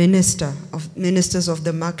 ministers of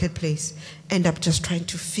the marketplace end up just trying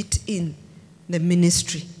to fit in the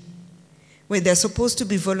ministry. Where they're supposed to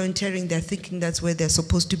be volunteering, they're thinking that's where they're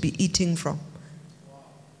supposed to be eating from.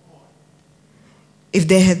 If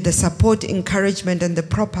they had the support, encouragement, and the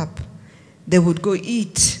prop-up, they would go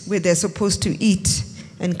eat where they're supposed to eat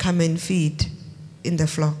and come and feed in the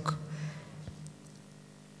flock.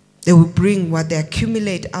 They will bring what they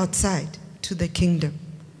accumulate outside to the kingdom.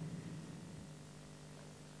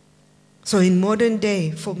 So in modern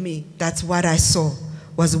day, for me, that's what I saw,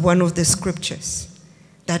 was one of the scriptures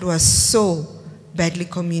that was so badly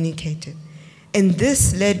communicated. And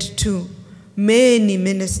this led to many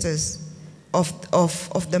ministers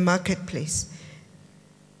of the marketplace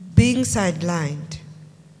being sidelined,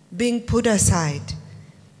 being put aside.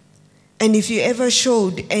 And if you ever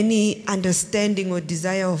showed any understanding or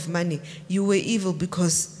desire of money, you were evil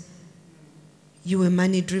because you were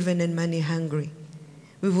money-driven and money-hungry.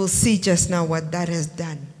 We will see just now what that has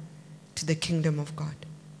done to the kingdom of God.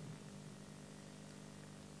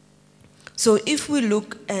 So if we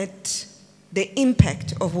look at the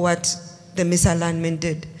impact of what the misalignment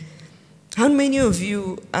did, how many of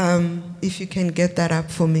you, if you can get that up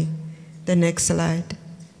for me, the next slide.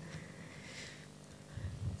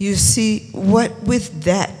 You see, what with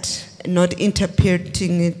that, not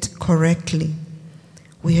interpreting it correctly,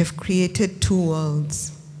 we have created two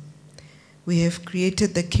worlds. We have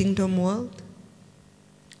created the kingdom world,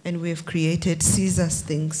 and we have created Caesar's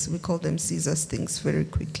things. We call them Caesar's things very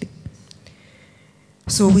quickly.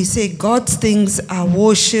 So we say God's things are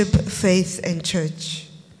worship, faith, and church.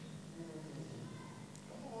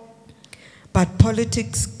 But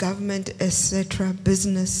politics, government, etc.,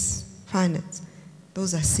 business, finance,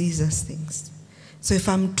 those are Caesar's things. So if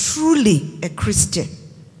I'm truly a Christian,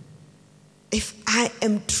 if I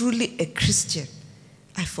am truly a Christian,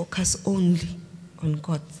 I focus only on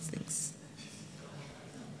God's things.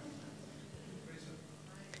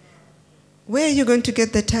 Where are you going to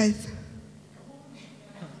get the tithe?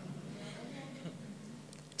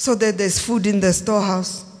 So that there's food in the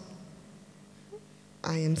storehouse.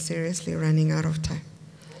 I am seriously running out of time.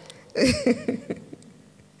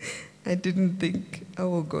 I didn't think I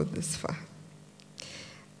will go this far.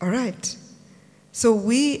 All right. So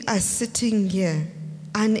we are sitting here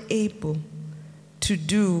unable to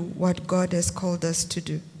do what God has called us to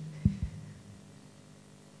do,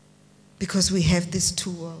 because we have these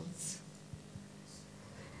two worlds.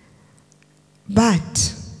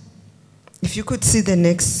 But if you could see the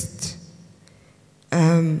next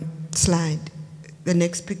slide, the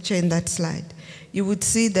next picture in that slide, you would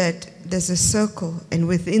see that there's a circle, and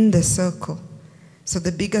within the circle, so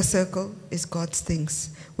the bigger circle is God's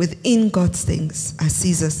things. Within God's things are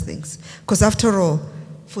Caesar's things. Because after all,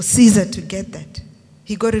 for Caesar to get that,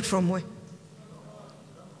 he got it from where?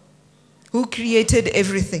 Who created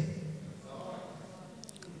everything?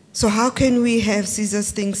 So how can we have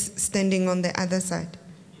Caesar's things standing on the other side?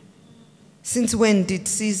 Since when did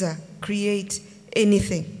Caesar create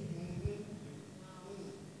anything?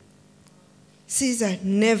 Caesar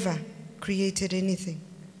never created anything.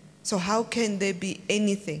 So how can there be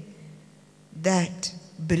anything that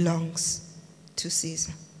belongs to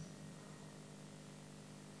Caesar?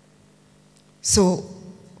 So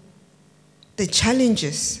the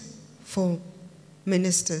challenges for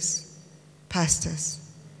ministers, pastors,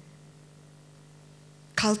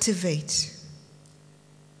 cultivate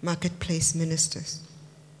marketplace ministers.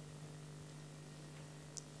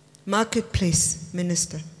 Marketplace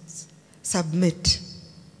ministers, submit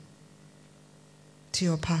to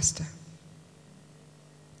your pastor.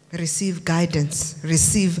 Receive guidance,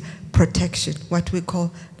 receive protection, what we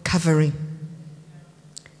call covering.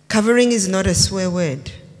 Covering is not a swear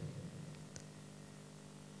word.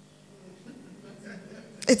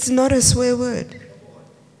 It's not a swear word.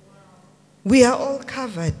 We are all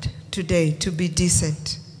covered today to be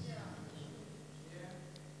decent.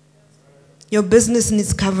 Your business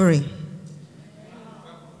needs covering.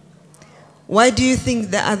 Why do you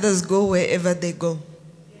think the others go wherever they go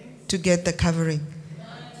to get the covering?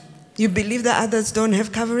 You believe the others don't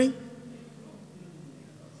have covering?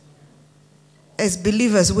 As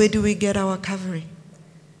believers, where do we get our covering?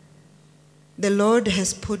 The Lord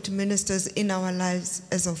has put ministers in our lives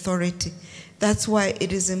as authority. That's why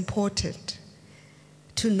it is important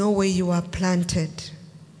to know where you are planted.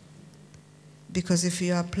 Because if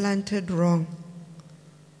you are planted wrong,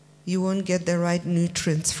 you won't get the right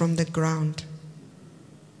nutrients from the ground.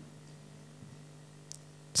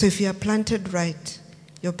 So if you are planted right,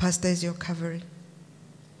 your pastor is your covering.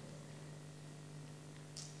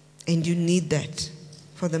 And you need that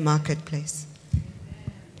for the marketplace.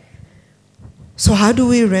 So how do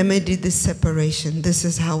we remedy this separation? This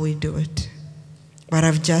is how we do it. What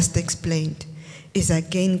I've just explained is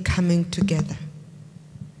again coming together.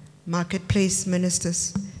 Marketplace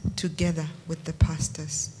ministers together with the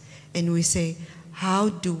pastors. And we say, how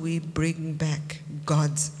do we bring back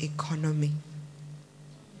God's economy?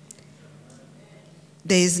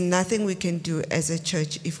 There is nothing we can do as a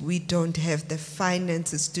church if we don't have the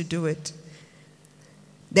finances to do it.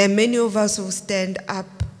 There are many of us who stand up,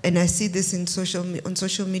 and I see this on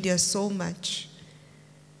social media so much.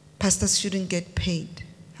 Pastors shouldn't get paid.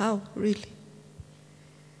 How? Really?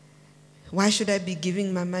 Why should I be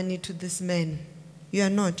giving my money to this man? You are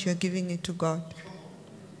not. You are giving it to God.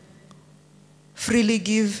 Freely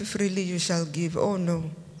give, freely you shall give. Oh no.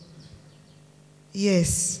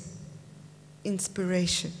 Yes.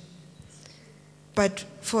 Inspiration. But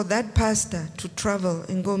for that pastor to travel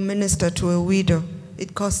and go minister to a widow,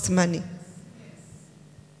 it costs money.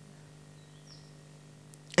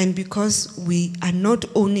 And because we are not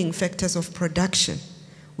owning factors of production,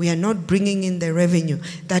 we are not bringing in the revenue.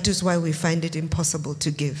 That is why we find it impossible to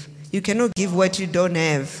give. You cannot give what you don't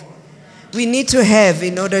have. We need to have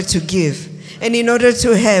in order to give. And in order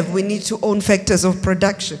to have, we need to own factors of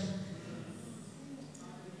production.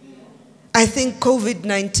 I think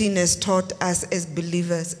COVID-19 has taught us as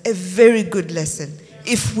believers a very good lesson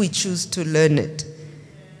if we choose to learn it.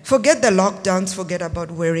 Forget the lockdowns, forget about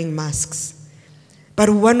wearing masks. But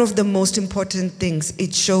one of the most important things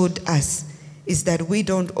it showed us is that we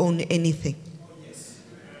don't own anything.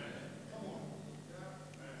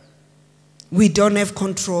 We don't have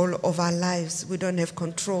control of our lives. We don't have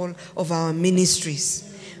control of our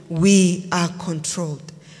ministries. We are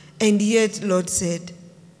controlled. And yet, Lord said,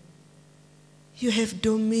 you have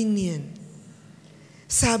dominion.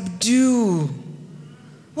 Subdue.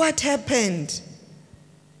 What happened?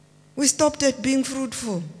 We stopped at being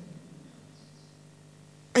fruitful.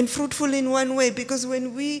 And fruitful in one way, because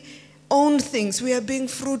when we own things, we are being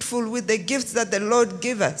fruitful with the gifts that the Lord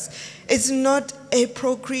gave us. It's not a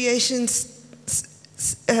procreation,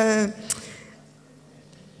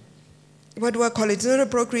 what do I call it? It's not a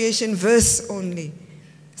procreation verse only.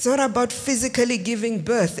 It's not about physically giving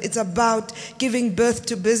birth. It's about giving birth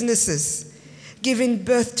to businesses, giving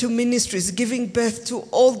birth to ministries, giving birth to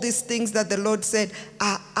all these things that the Lord said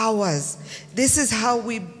are ours. This is how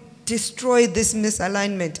we destroy this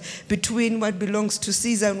misalignment between what belongs to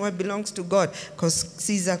Caesar and what belongs to God, because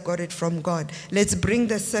Caesar got it from God. Let's bring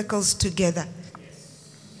the circles together.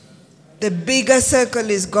 The bigger circle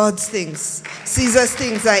is God's things. Caesar's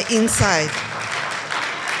things are inside.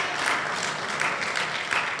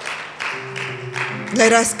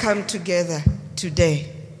 Let us come together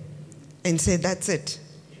today and say, that's it.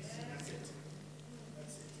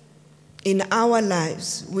 In our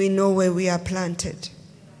lives, we know where we are planted.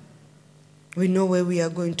 We know where we are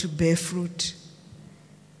going to bear fruit.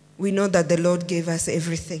 We know that the Lord gave us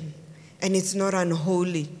everything. And it's not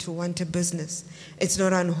unholy to want a business. It's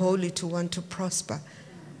not unholy to want to prosper.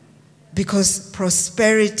 Because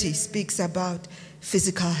prosperity speaks about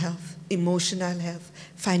physical health, emotional health,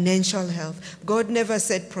 financial health. God never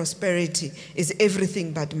said prosperity is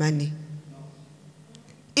everything but money.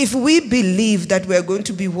 If we believe that we are going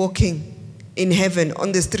to be walking in heaven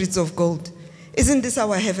on the streets of gold, isn't this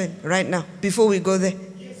our heaven right now before we go there?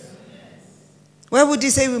 Why would he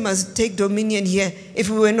say we must take dominion here if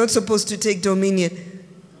we were not supposed to take dominion?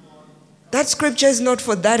 That scripture is not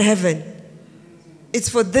for that heaven. It's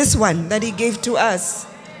for this one that he gave to us.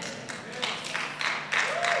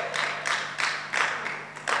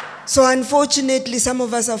 So unfortunately, some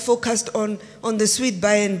of us are focused on the sweet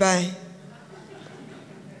by and by.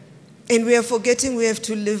 And we are forgetting we have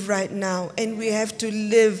to live right now. And we have to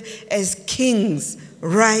live as kings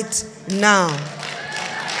right now.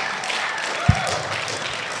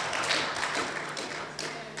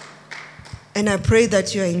 And I pray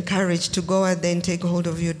that you are encouraged to go out there and take hold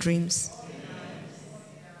of your dreams.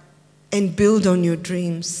 And build on your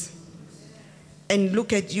dreams. And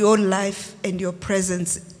look at your life and your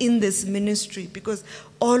presence in this ministry, because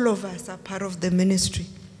all of us are part of the ministry.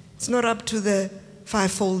 It's not up to the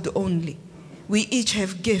fivefold only. We each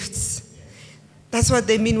have gifts. That's what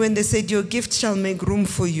they mean when they said, your gift shall make room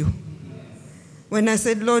for you. When I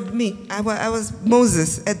said, Lord, I was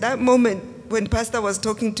Moses. At that moment, when Pastor was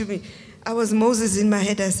talking to me, I was Moses in my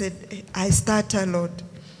head. I said, I stutter, Lord.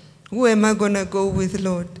 Who am I going to go with,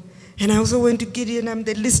 Lord? And I also went to Gideon. I'm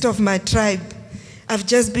the least of my tribe. I've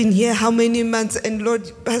just been here how many months? And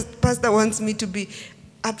Lord, Pastor wants me to be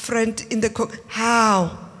up front in the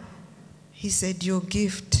how? He said, your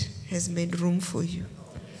gift has made room for you.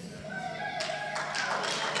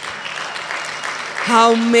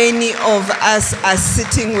 How many of us are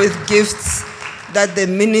sitting with gifts that the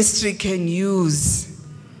ministry can use?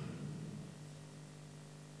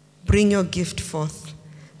 Bring your gift forth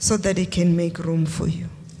so that it can make room for you.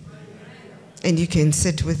 And you can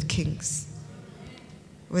sit with kings.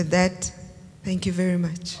 With that, thank you very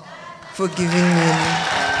much for giving me a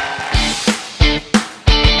name.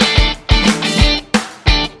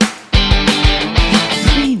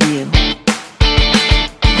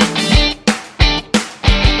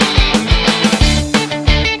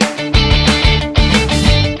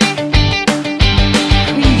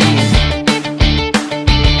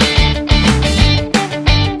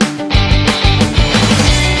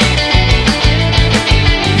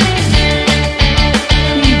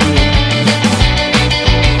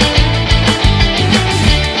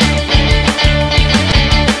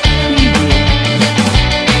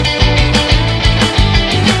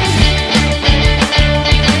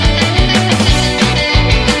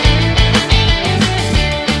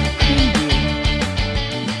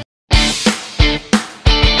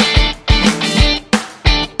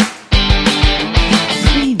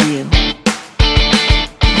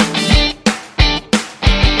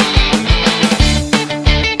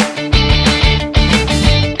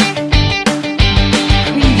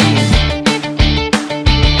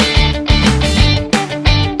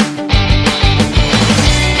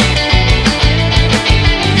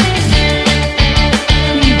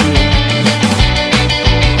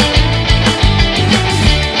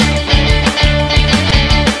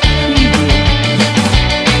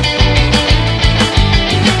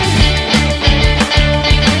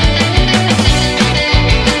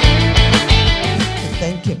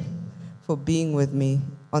 With me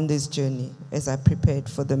on this journey as I prepared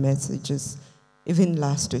for the messages, even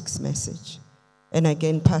last week's message. And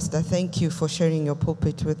again, Pastor, thank you for sharing your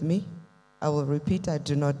pulpit with me. I will repeat, I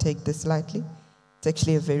do not take this lightly. It's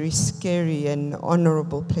actually a very scary and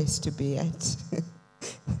honorable place to be at.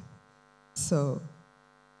 So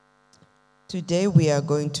today we are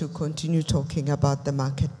going to continue talking about the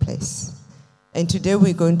marketplace. And today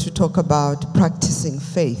we're going to talk about practicing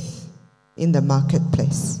faith in the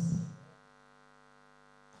marketplace.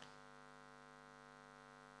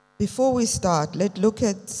 Before we start, let's look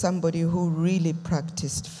at somebody who really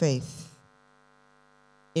practiced faith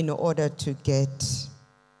in order to get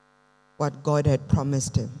what God had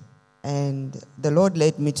promised him. And the Lord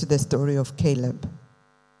led me to the story of Caleb.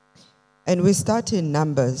 And we start in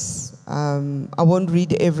Numbers. I won't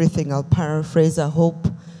read everything. I'll paraphrase. I hope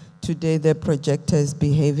today the projector is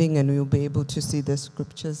behaving and we'll be able to see the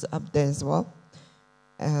scriptures up there as well.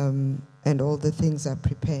 And all the things are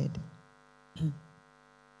prepared.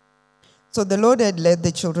 So the Lord had led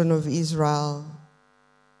the children of Israel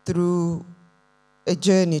through a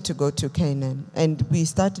journey to go to Canaan. And we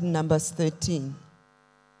start in Numbers 13,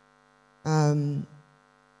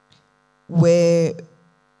 where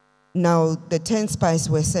now the 10 spies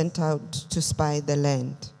were sent out to spy the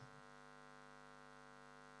land.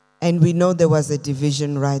 And we know there was a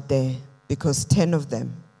division right there because 10 of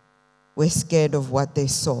them were scared of what they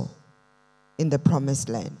saw in the promised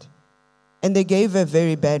land. And they gave a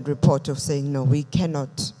very bad report of saying, no, we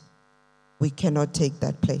cannot take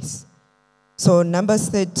that place. So Numbers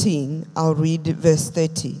 13, I'll read verse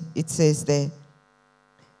 30. It says there,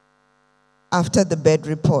 after the bad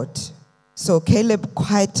report, so Caleb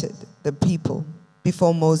quieted the people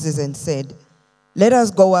before Moses and said, let us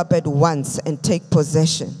go up at once and take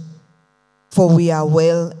possession, for we are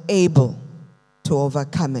well able to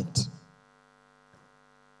overcome it.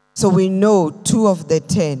 So we know 2 of the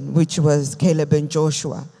 10, which was Caleb and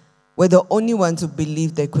Joshua, were the only ones who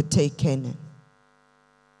believed they could take Canaan.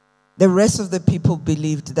 The rest of the people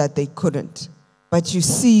believed that they couldn't. But you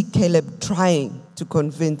see Caleb trying to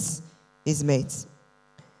convince his mates.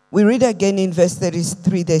 We read again in verse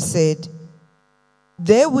 33, they said,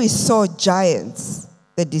 There we saw giants,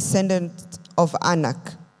 the descendants of Anak.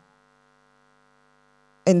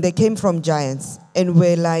 And they came from giants. And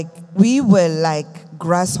we were like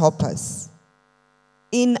grasshoppers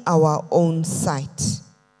in our own sight.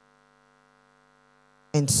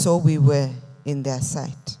 And so we were in their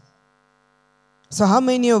sight. So how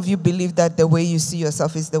many of you believe that the way you see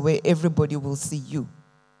yourself is the way everybody will see you?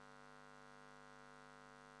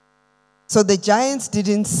 So the giants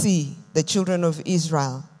didn't see the children of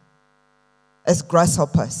Israel as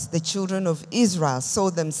grasshoppers. The children of Israel saw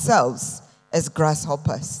themselves as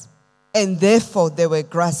grasshoppers. And therefore they were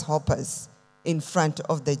grasshoppers in front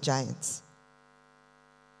of the giants.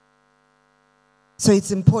 So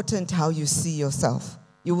it's important how you see yourself.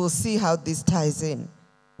 You will see how this ties in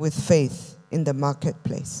with faith in the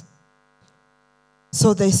marketplace.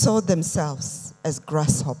 So they saw themselves as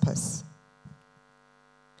grasshoppers.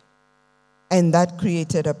 And that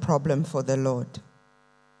created a problem for the Lord.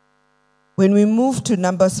 When we move to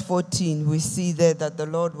Numbers 14, we see there that the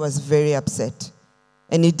Lord was very upset.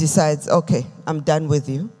 And he decides, okay, I'm done with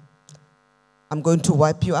you. I'm going to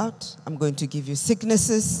wipe you out. I'm going to give you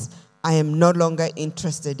sicknesses. I am no longer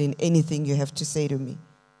interested in anything you have to say to me.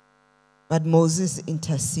 But Moses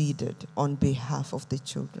interceded on behalf of the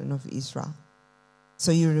children of Israel.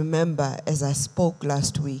 So you remember, as I spoke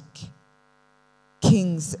last week,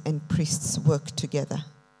 kings and priests work together.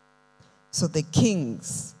 So the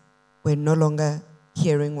kings were no longer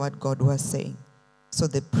hearing what God was saying. So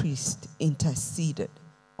the priest interceded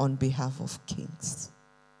on behalf of kings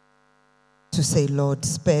to say, Lord,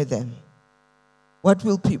 spare them. What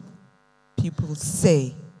will people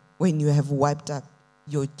say when you have wiped out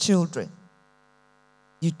your children?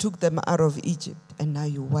 You took them out of Egypt and now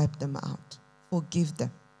you wipe them out. Forgive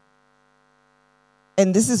them.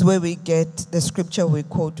 And this is where we get the scripture we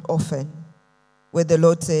quote often, where the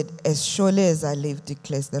Lord said, as surely as I live,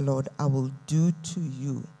 declares the Lord, I will do to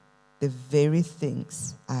you the very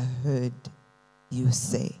things I heard you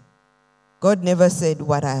say. God never said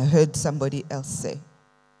what I heard somebody else say.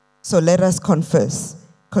 So let us confess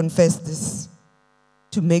this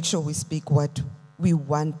to make sure we speak what we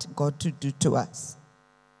want God to do to us.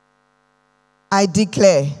 I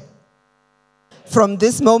declare, from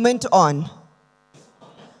this moment on,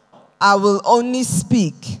 I will only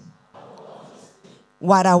speak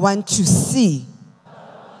what I want to see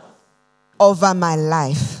over my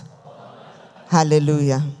life.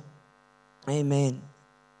 Hallelujah. Amen.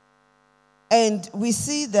 And we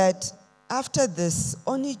see that after this,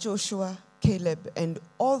 only Joshua, Caleb, and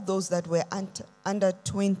all those that were under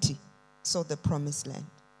 20 saw the promised land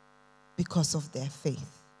because of their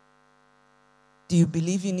faith. Do you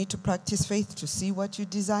believe you need to practice faith to see what you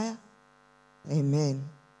desire? Amen.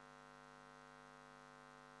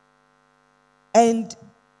 And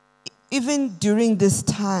even during this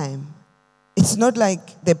time, it's not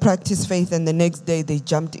like they practiced faith and the next day they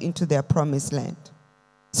jumped into their promised land.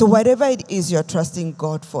 So whatever it is you're trusting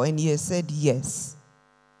God for, and He has said yes,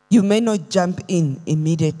 you may not jump in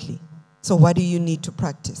immediately. So what do you need to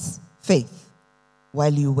practice? Faith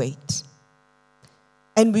while you wait.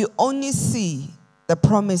 And we only see the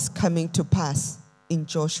promise coming to pass in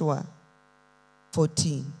Joshua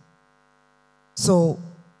 14. So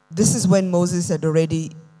this is when Moses had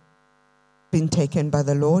already been taken by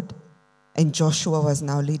the Lord, and Joshua was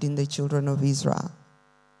now leading the children of Israel.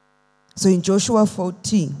 So in Joshua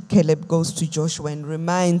 14, Caleb goes to Joshua and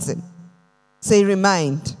reminds him. Say,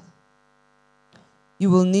 remind. You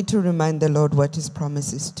will need to remind the Lord what His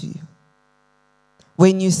promise is to you.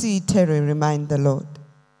 When you see terror, remind the Lord.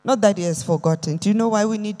 Not that He has forgotten. Do you know why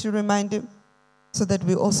we need to remind Him? So that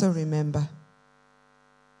we also remember.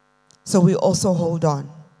 So we also hold on.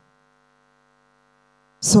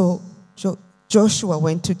 So Joshua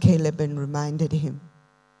went to Caleb and reminded him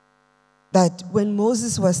that when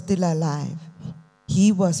Moses was still alive,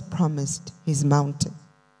 he was promised his mountain.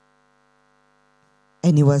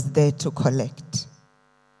 And he was there to collect.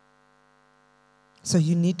 So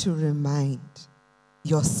you need to remind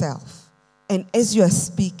yourself. And as you are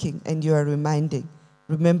speaking and you are reminding,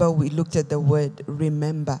 remember we looked at the word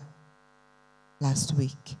remember last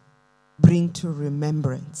week. Bring to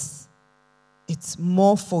remembrance. It's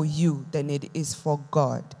more for you than it is for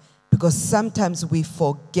God. Because sometimes we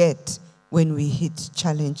forget when we hit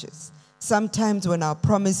challenges. Sometimes when our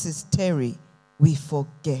promises tarry, we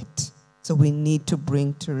forget. So we need to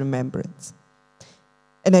bring to remembrance.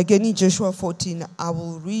 And again in Joshua 14, I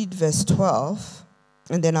will read verse 12,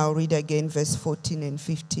 and then I'll read again verse 14 and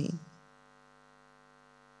 15.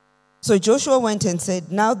 So Joshua went and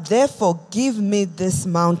said, now therefore give me this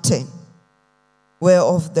mountain,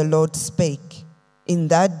 whereof the Lord spake in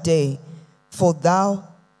that day, For thou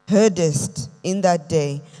heardest in that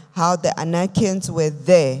day how the Anakians were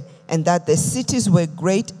there, and that the cities were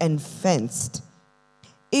great and fenced.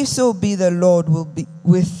 If so be the Lord will be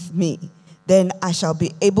with me, then I shall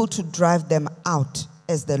be able to drive them out,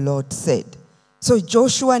 as the Lord said. So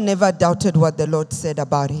Joshua never doubted what the Lord said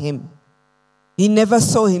about him. He never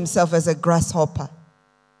saw himself as a grasshopper.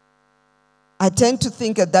 I tend to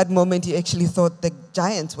think at that moment he actually thought the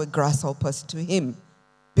giants were grasshoppers to him,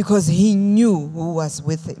 because he knew who was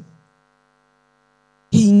with him.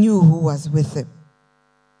 He knew who was with him.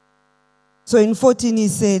 So in 14 he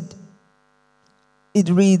said, it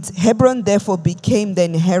reads, Hebron therefore became the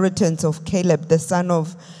inheritance of Caleb, the son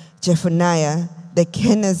of Jephunneh, the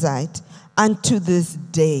Kenizzite, unto this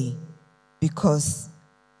day, because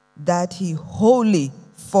that he wholly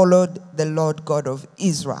followed the Lord God of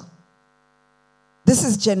Israel. This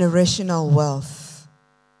is generational wealth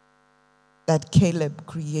that Caleb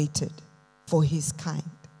created for his kind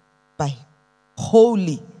by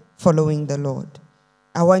wholly following the Lord.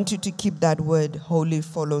 I want you to keep that word, wholly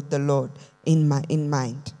followed the Lord, in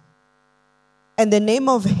mind. And the name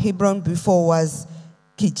of Hebron before was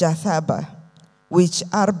Kirjathaba, which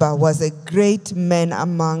Arba was a great man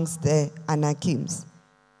amongst the Anakims,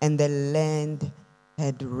 and the land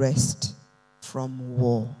had rest from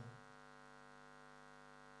war.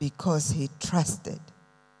 Because he trusted,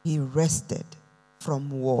 he rested from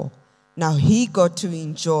war. Now he got to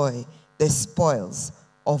enjoy the spoils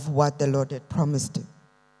of what the Lord had promised him.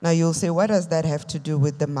 Now you'll say, what does that have to do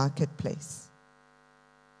with the marketplace?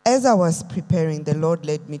 As I was preparing, the Lord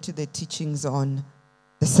led me to the teachings on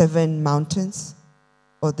the 7 mountains,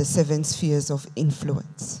 or the 7 spheres of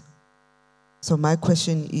influence. So my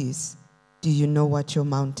question is, do you know what your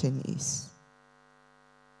mountain is?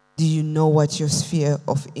 Do you know what your sphere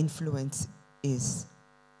of influence is?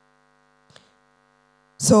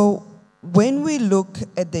 So when we look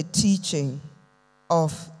at the teaching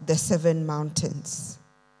of the 7 mountains,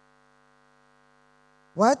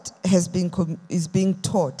 what is being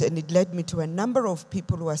taught, and it led me to a number of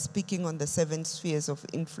people who are speaking on the 7 spheres of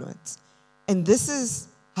influence. And this is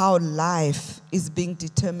how life is being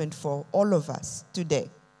determined for all of us today.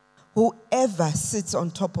 Whoever sits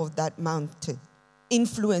on top of that mountain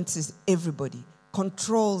influences everybody,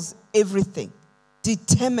 controls everything,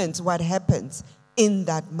 determines what happens in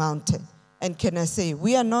that mountain. And can I say,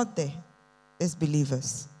 we are not there as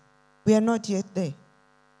believers. We are not yet there.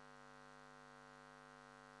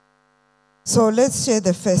 So let's share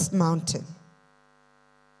the first mountain.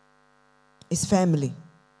 It's family.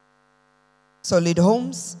 Solid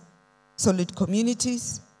homes, solid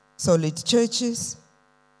communities, solid churches,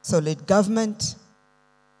 solid government,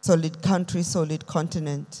 solid country, solid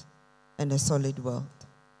continent, and a solid world.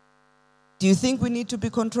 Do you think we need to be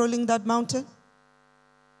controlling that mountain?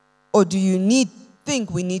 Or do you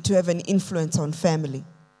think we need to have an influence on family?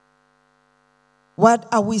 What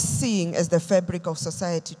are we seeing as the fabric of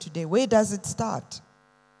society today? Where does it start?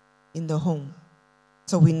 In the home.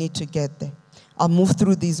 So we need to get there. I'll move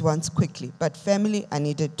through these ones quickly, but family I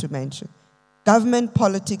needed to mention. Government,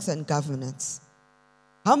 politics, and governance.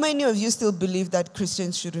 How many of you still believe that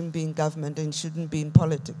Christians shouldn't be in government and shouldn't be in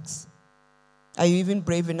politics? Are you even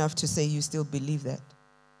brave enough to say you still believe that?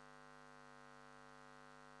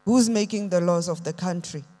 Who's making the laws of the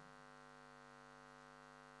country?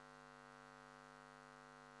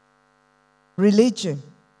 Religion.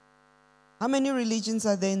 How many religions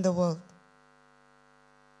are there in the world?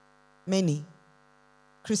 Many.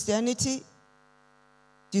 Christianity,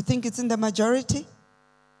 do you think it's in the majority?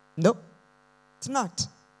 No, it's not.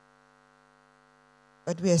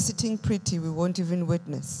 But we are sitting pretty, we won't even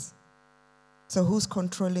witness. So who's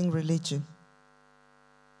controlling religion?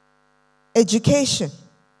 Education.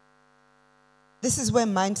 This is where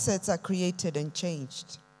mindsets are created and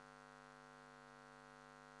changed.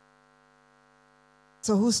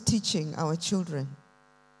 So who's teaching our children?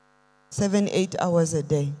 7, 8 hours a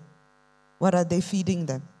day. What are they feeding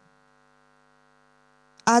them?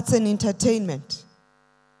 Arts and entertainment.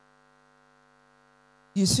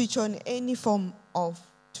 You switch on any form of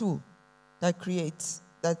tool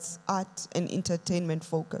that's art and entertainment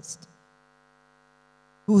focused.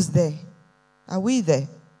 Who's there? Are we there?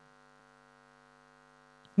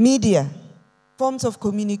 Media, forms of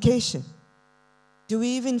communication. Do we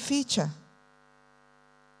even feature?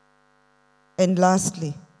 And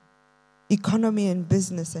lastly, economy and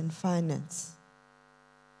business and finance.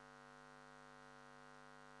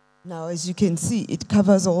 Now, as you can see, it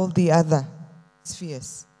covers all the other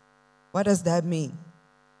spheres. What does that mean?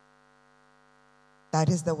 That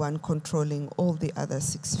is the one controlling all the other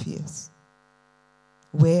 6 spheres.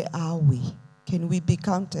 Where are we? Can we be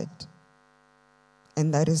counted?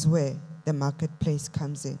 And that is where the marketplace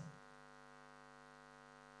comes in.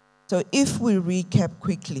 So if we recap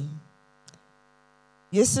quickly,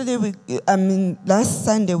 last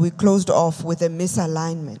Sunday we closed off with a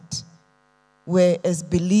misalignment, where as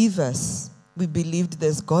believers, we believed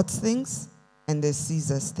there's God's things and there's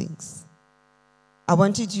Caesar's things. I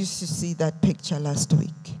wanted you to see that picture last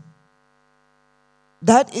week.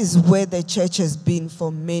 That is where the church has been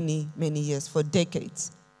for many, many years, for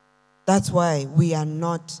decades. That's why we are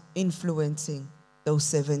not influencing those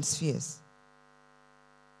 7 spheres.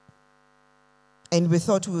 And we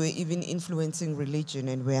thought we were even influencing religion,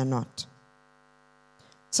 and we are not.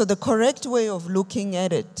 So the correct way of looking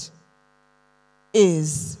at it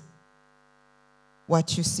is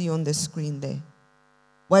what you see on the screen there.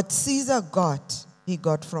 What Caesar got, he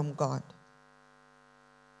got from God.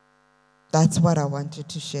 That's what I wanted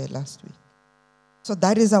to share last week. So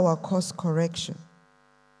that is our course correction.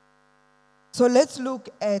 So let's look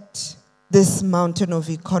at this mountain of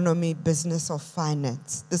economy, business of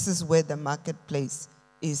finance. This is where the marketplace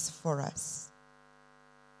is for us.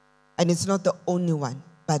 And it's not the only one,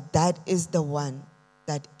 but that is the one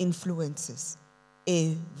that influences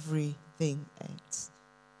everything else.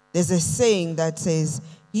 There's a saying that says,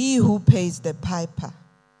 he who pays the piper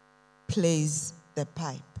plays the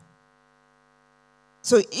pipe.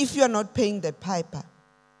 So if you're not paying the piper,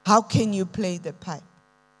 how can you play the pipe?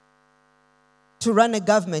 To run a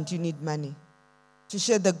government, you need money. To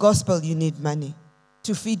share the gospel, you need money.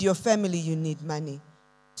 To feed your family, you need money.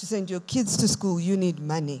 To send your kids to school, you need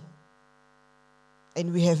money.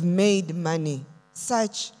 And we have made money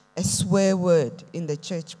such a swear word in the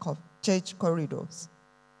church corridors,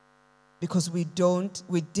 because we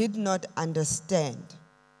did not understand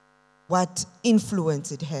what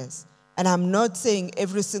influence it has. And I'm not saying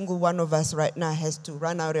every single one of us right now has to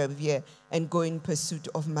run out of here and go in pursuit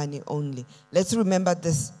of money only. Let's remember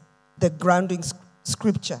this. The grounding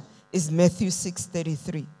scripture is Matthew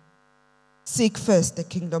 6:33. Seek first the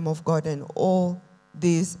kingdom of God, and all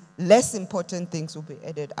these less important things will be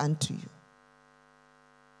added unto you.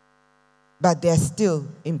 But they're still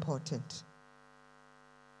important.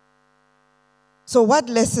 So what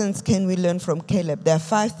lessons can we learn from Caleb? There are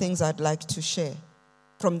 5 things I'd like to share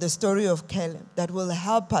from the story of Caleb that will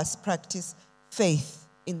help us practice faith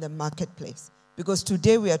in the marketplace. Because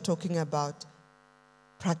today we are talking about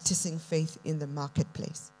practicing faith in the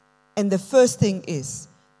marketplace. And the first thing is,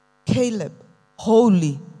 Caleb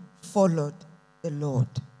wholly followed the Lord.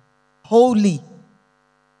 Wholly.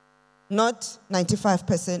 Not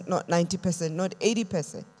 95%, not 90%, not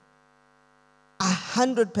 80%.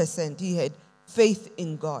 100% he had faith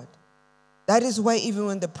in God. That is why even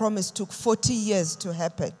when the promise took 40 years to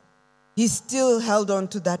happen, he still held on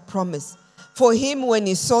to that promise. For him, when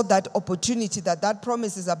he saw that opportunity, that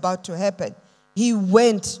promise is about to happen, he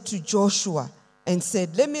went to Joshua and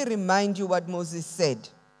said, let me remind you what Moses said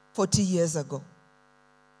 40 years ago.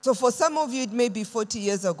 So for some of you, it may be 40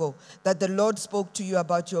 years ago that the Lord spoke to you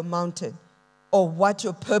about your mountain, or what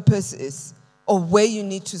your purpose is, or where you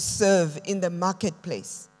need to serve in the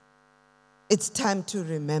marketplace. It's time to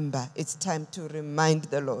remember. It's time to remind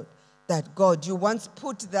the Lord that, God, you once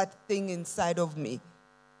put that thing inside of me.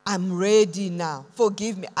 I'm ready now.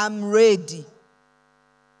 Forgive me. I'm ready.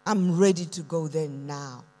 I'm ready to go there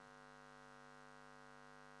now.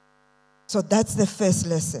 So that's the first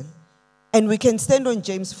lesson. And we can stand on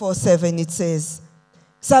James 4:7. It says,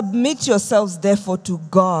 submit yourselves therefore to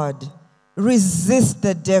God. Resist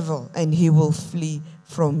the devil and he will flee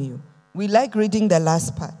from you. We like reading the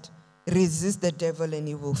last part. Resist the devil and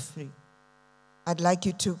he will flee. I'd like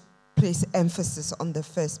you to place emphasis on the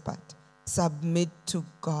first part. Submit to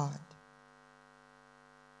God.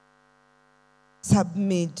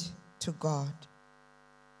 Submit to God.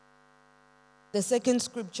 The second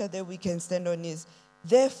scripture that we can stand on is,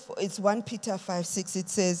 therefore, it's 1 Peter 5:6. It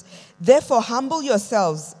says, therefore humble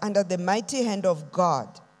yourselves under the mighty hand of God,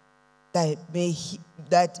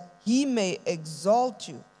 that he may exalt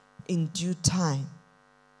you in due time.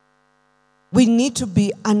 We need to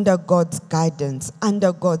be under God's guidance,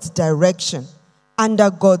 under God's direction, under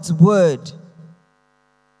God's word,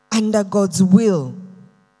 under God's will.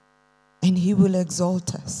 And he will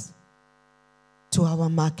exalt us to our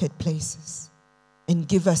marketplaces and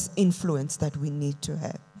give us influence that we need to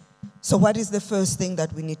have. So what is the first thing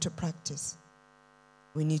that we need to practice?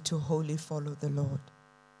 We need to wholly follow the Lord.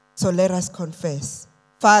 So let us confess.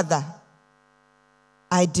 Father,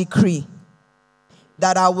 I decree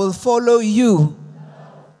that I will follow you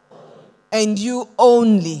and you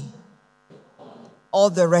only all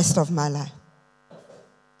the rest of my life.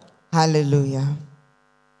 Hallelujah.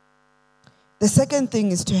 The second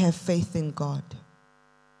thing is to have faith in God.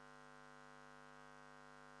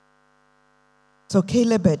 So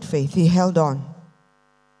Caleb had faith. He held on.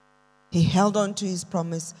 He held on to his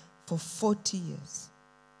promise for 40 years.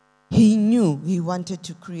 He knew he wanted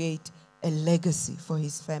to create a legacy for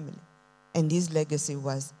his family. And his legacy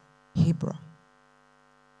was Hebron.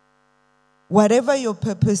 Whatever your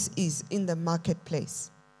purpose is in the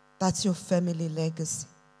marketplace, that's your family legacy.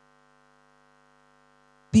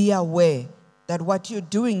 Be aware that what you're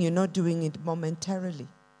doing, you're not doing it momentarily.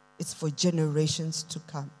 It's for generations to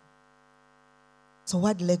come. So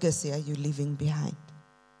what legacy are you leaving behind?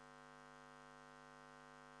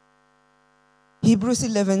 Hebrews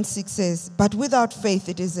 11:6 says, "But without faith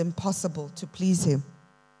it is impossible to please him.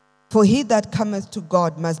 For he that cometh to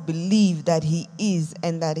God must believe that he is,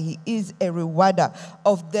 and that he is a rewarder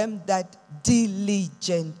of them that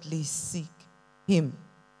diligently seek him."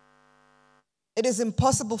 It is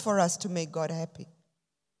impossible for us to make God happy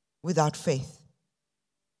without faith.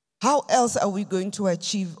 How else are we going to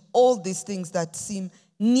achieve all these things that seem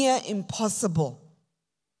near impossible?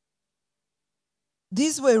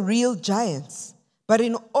 These were real giants. But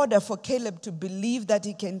in order for Caleb to believe that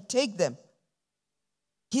he can take them,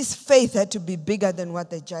 his faith had to be bigger than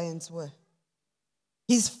what the giants were.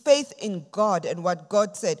 His faith in God and what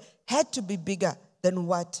God said had to be bigger than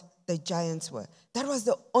what the giants were. That was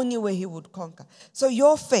the only way he would conquer. So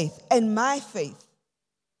your faith and my faith,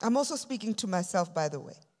 I'm also speaking to myself, by the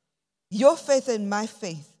way. Your faith and my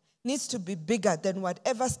faith needs to be bigger than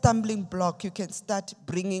whatever stumbling block you can start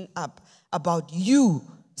bringing up about you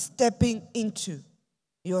stepping into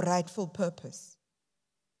your rightful purpose.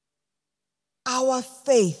 Our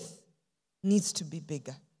faith needs to be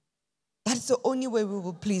bigger. That's the only way we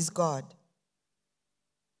will please God.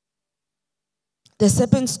 The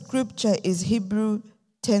second scripture is Hebrews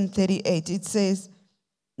 10:38. It says,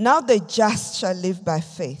 "Now the just shall live by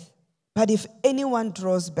faith. But if anyone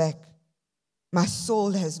draws back, my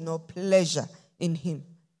soul has no pleasure in him."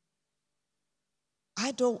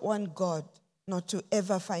 I don't want God not to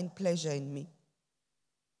ever find pleasure in me.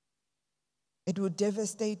 It would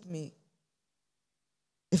devastate me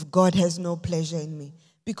if God has no pleasure in me.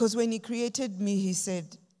 Because when he created me, he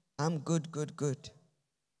said, "I'm good, good, good."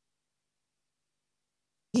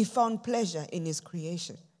 He found pleasure in his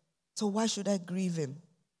creation. So why should I grieve him?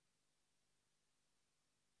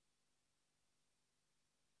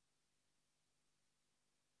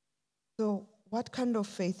 So what kind of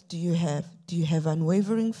faith do you have? Do you have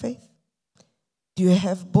unwavering faith? Do you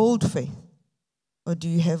have bold faith? Or do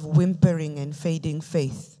you have whimpering and fading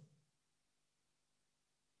faith?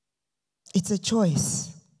 It's a choice.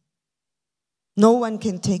 No one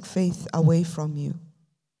can take faith away from you.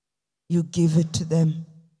 You give it to them.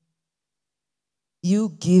 You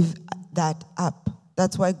give that up.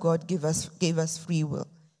 That's why God gave us free will.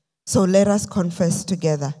 So let us confess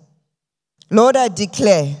together. Lord, I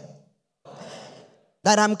declare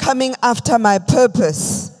that I'm coming after my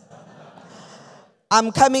purpose.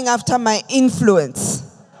 I'm coming after my influence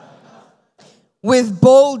with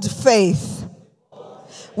bold faith,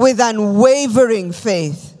 with unwavering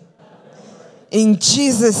faith. In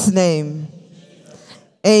Jesus' name,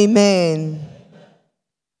 amen.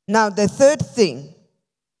 Now, the third thing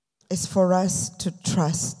is for us to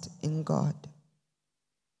trust in God.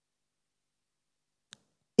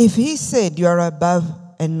 If he said you are above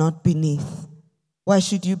and not beneath, why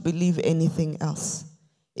should you believe anything else?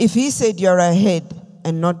 If he said you're ahead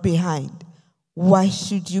and not behind, why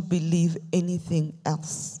should you believe anything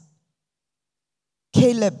else?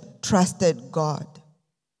 Caleb trusted God,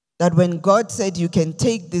 that when God said you can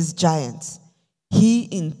take these giants, he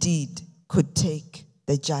indeed could take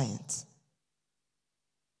the giants.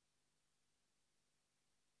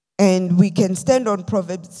 And we can stand on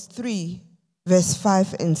Proverbs 3, verse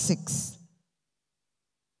 5 and 6.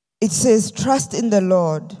 It says, "Trust in the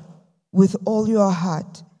Lord with all your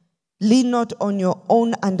heart. Lean not on your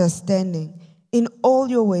own understanding. In all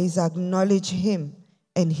your ways acknowledge him,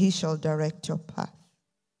 and he shall direct your path."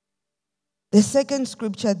 The second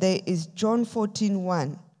scripture there is John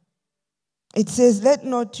 14:1. It says, "Let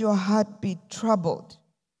not your heart be troubled.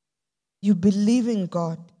 You believe in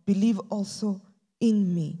God, believe also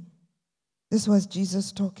in me." This was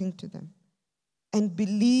Jesus talking to them. And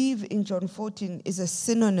believe in John 14 is a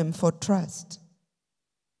synonym for trust.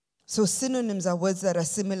 So synonyms are words that are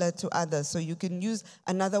similar to others. So you can use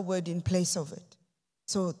another word in place of it.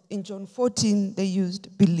 So in John 14, they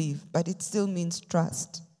used believe, but it still means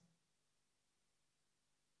trust.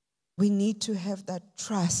 We need to have that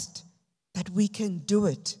trust that we can do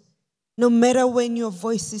it. No matter when your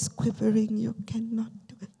voice is quivering, you cannot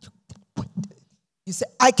do it. You say,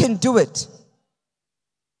 "I can do it."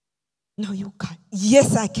 No, you can't.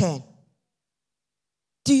 Yes, I can.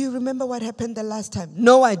 Do you remember what happened the last time?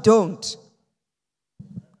 No, I don't.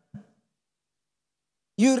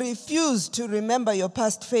 You refuse to remember your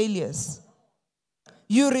past failures.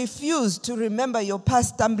 You refuse to remember your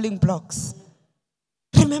past stumbling blocks.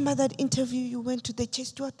 Remember that interview you went to, they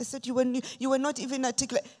chased you out, they said you were not even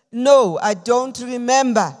articulate. No, I don't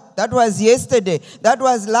remember. That was yesterday. That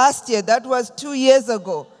was last year. That was 2 years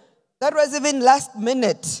ago. That was even last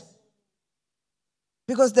minute.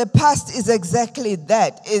 Because the past is exactly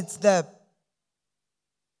that.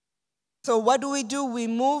 So what do? We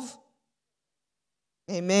move.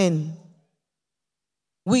 Amen.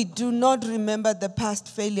 We do not remember the past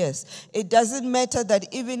failures. It doesn't matter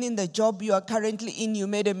that even in the job you are currently in, you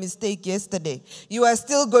made a mistake yesterday. You are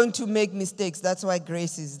still going to make mistakes. That's why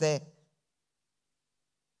grace is there.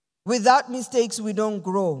 Without mistakes, we don't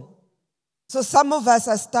grow. So some of us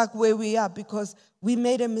are stuck where we are because we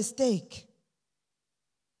made a mistake.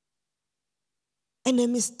 And a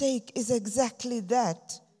mistake is exactly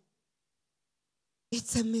that.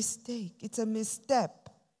 It's a mistake. It's a misstep.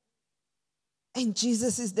 And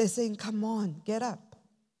Jesus is there saying, come on, get up.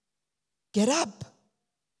 Get up.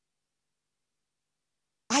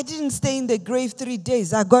 I didn't stay in the grave 3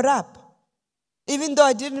 days. I got up. Even though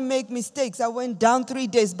I didn't make mistakes, I went down 3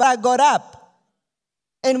 days, but I got up.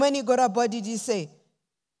 And when he got up, what did he say?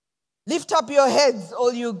 Lift up your heads,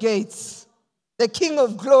 all you gates. The King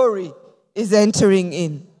of glory is entering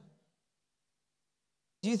in.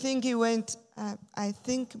 Do you think he went, I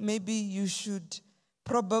think maybe you should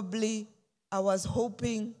probably, I was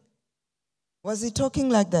hoping, was he talking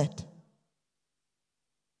like that?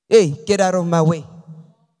 Hey, get out of my way.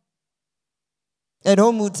 At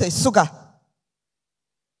home would say, Suga.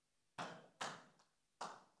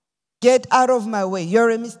 Get out of my way. You're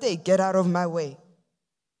a mistake. Get out of my way.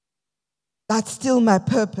 That's still my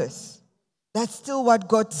purpose. That's still what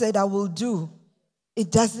God said I will do.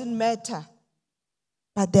 It doesn't matter.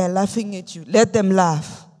 But they're laughing at you. Let them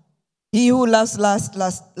laugh. He who laughs last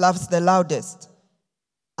laughs the loudest.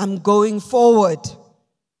 I'm going forward.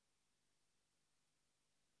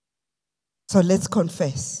 So let's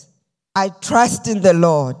confess. I trust in the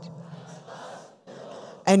Lord.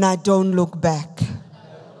 And I don't look back.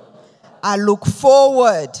 I look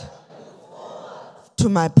forward to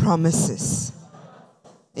my promises.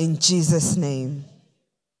 In Jesus' name,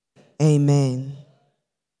 amen.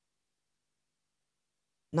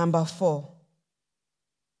 Number 4,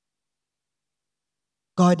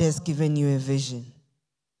 God has given you a vision.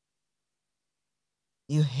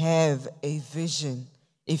 You have a vision.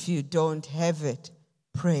 If you don't have it,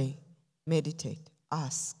 pray, meditate,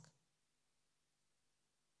 ask.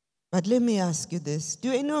 But let me ask you this.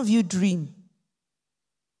 Do any of you dream?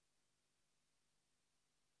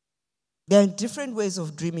 There are different ways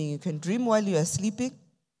of dreaming. You can dream while you are sleeping.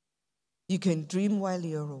 You can dream while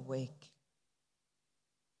you're awake.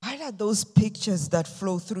 What are those pictures that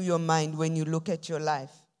flow through your mind when you look at your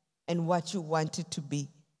life and what you want it to be?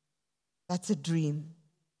 That's a dream.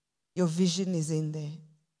 Your vision is in there.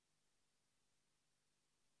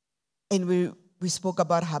 And we spoke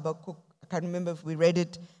about Habakkuk. I can't remember if we read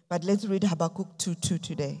it, but let's read Habakkuk 2:2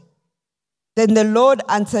 today. Then the Lord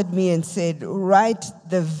answered me and said, write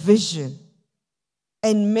the vision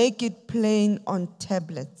and make it plain on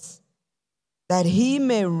tablets, that he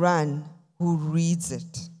may run who reads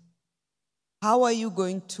it. How are you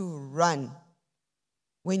going to run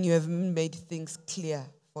when you haven't made things clear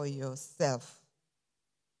for yourself?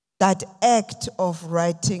 That act of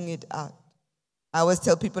writing it out. I always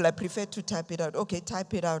tell people I prefer to type it out. Okay,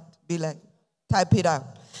 type it out. Be like, type it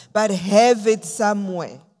out. But have it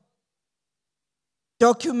somewhere.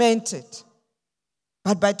 Document it.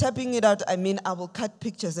 But by typing it out, I mean I will cut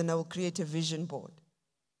pictures and I will create a vision board.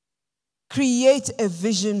 Create a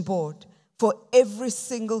vision board for every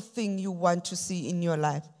single thing you want to see in your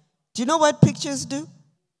life. Do you know what pictures do?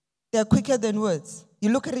 They're quicker than words. You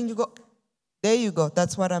look at it and you go, there you go.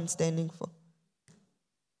 That's what I'm standing for.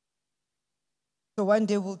 So one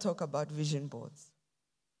day we'll talk about vision boards.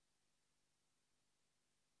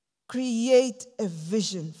 Create a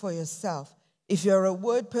vision for yourself. If you're a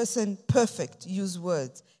word person, perfect, use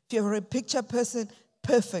words. If you're a picture person,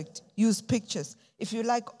 perfect, use pictures. If you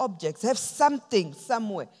like objects, have something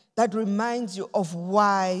somewhere that reminds you of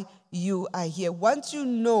why you are here. Once you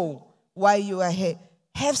know why you are here,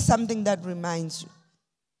 have something that reminds you.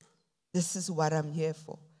 This is what I'm here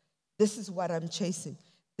for. This is what I'm chasing.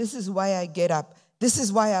 This is why I get up. This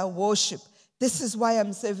is why I worship. This is why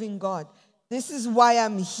I'm serving God. This is why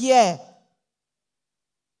I'm here.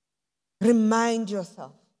 Remind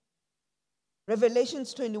yourself.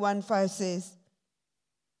 Revelations 21:5 says,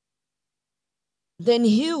 Then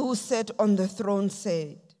he who sat on the throne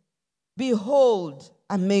said, "Behold,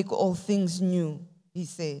 I make all things new," he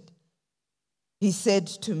said. He said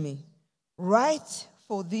to me, "Write,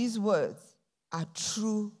 for these words are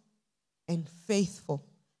true and faithful."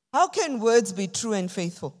 How can words be true and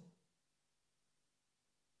faithful?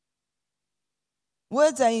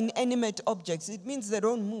 Words are inanimate objects. It means they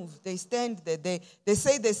don't move. They stand there. They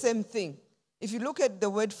say the same thing. If you look at the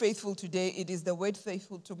word faithful today, it is the word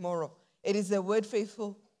faithful tomorrow. It is the word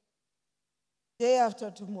faithful day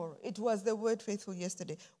after tomorrow. It was the word faithful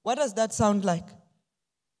yesterday. What does that sound like?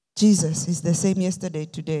 Jesus is the same yesterday,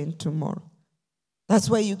 today, and tomorrow. That's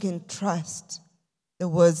why you can trust the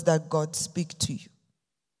words that God speaks to you.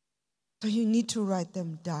 So you need to write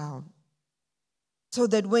them down, so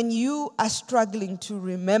that when you are struggling to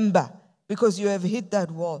remember, because you have hit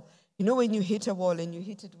that wall. You know when you hit a wall and you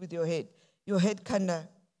hit it with your head kind of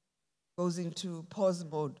goes into pause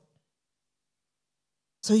mode.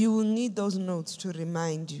 So you will need those notes to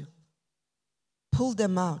remind you. Pull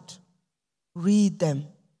them out. Read them.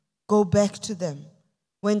 Go back to them.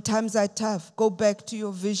 When times are tough, go back to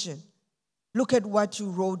your vision. Look at what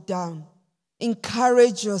you wrote down.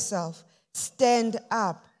 Encourage yourself. Stand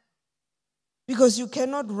up. Because you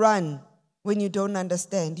cannot run when you don't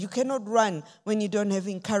understand. You cannot run when you don't have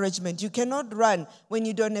encouragement. You cannot run when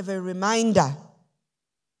you don't have a reminder.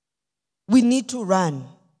 We need to run.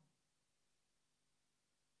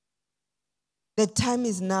 The time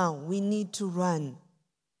is now. We need to run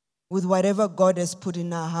with whatever God has put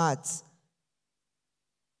in our hearts.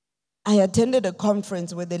 I attended a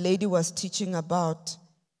conference where the lady was teaching about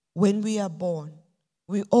when we are born,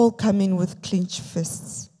 we all come in with clenched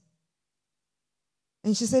fists.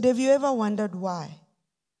 And she said, "Have you ever wondered why?"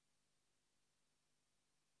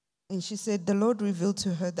 And she said, the Lord revealed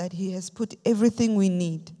to her that He has put everything we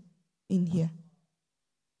need in here.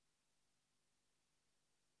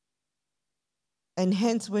 And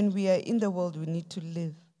hence, when we are in the world, we need to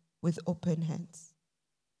live with open hands.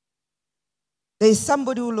 There is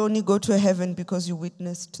somebody who will only go to heaven because you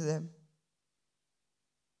witnessed to them.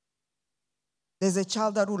 There's a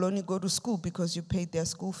child that will only go to school because you paid their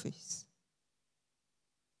school fees.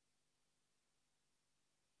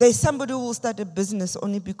 There's somebody who will start a business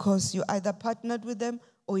only because you either partnered with them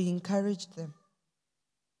or you encouraged them.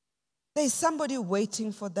 There's somebody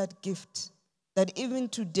waiting for that gift that even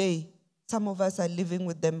today, some of us are living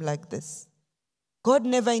with them like this. God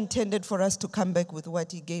never intended for us to come back with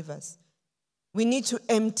what He gave us. We need to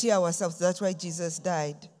empty ourselves. That's why Jesus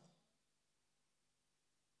died.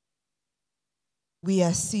 We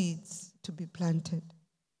are seeds to be planted.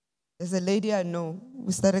 There's a lady I know.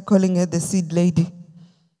 We started calling her the seed lady.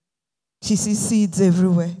 She sees seeds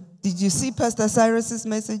everywhere. Did you see Pastor Cyrus's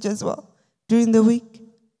message as well during the week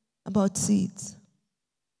about seeds?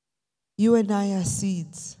 You and I are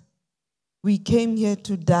seeds. We came here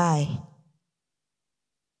to die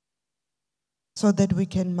so that we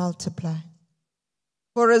can multiply.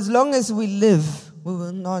 For as long as we live, we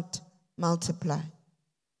will not multiply.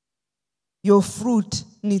 Your fruit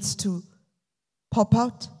needs to pop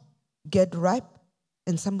out, get ripe,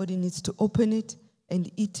 and somebody needs to open it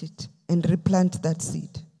and eat it and replant that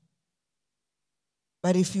seed.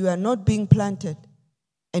 But if you are not being planted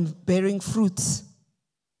and bearing fruits,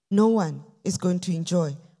 no one is going to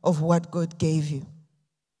enjoy of what God gave you.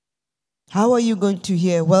 How are you going to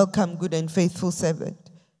hear, "Welcome, good and faithful servant,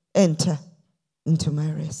 enter into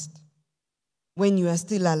my rest," when you are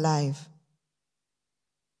still alive?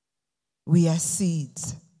 We are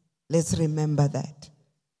seeds. Let's remember that.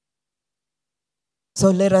 So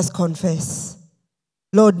let us confess.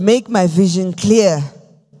 Lord, make my vision clear,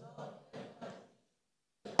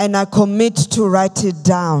 and I commit to write it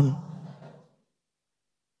down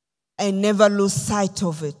and never lose sight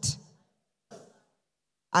of it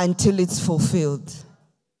until it's fulfilled.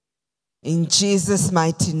 In Jesus'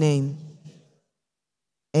 mighty name,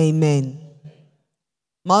 amen.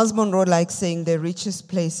 Miles Monroe likes saying the richest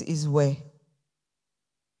place is where?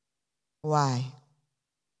 Why?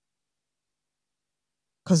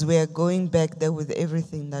 Because we are going back there with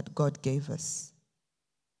everything that God gave us.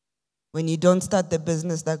 When you don't start the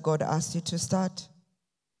business that God asked you to start,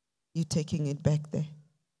 you're taking it back there.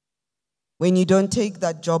 When you don't take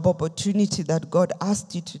that job opportunity that God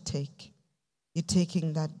asked you to take, you're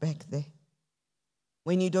taking that back there.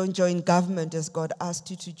 When you don't join government as God asked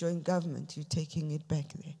you to join government, you're taking it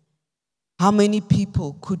back there. How many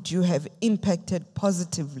people could you have impacted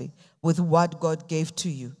positively with what God gave to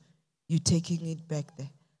you? You're taking it back there.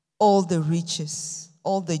 All the riches,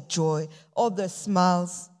 all the joy, all the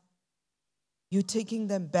smiles, you're taking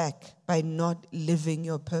them back by not living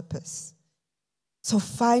your purpose. So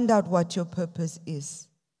find out what your purpose is.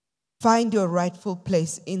 Find your rightful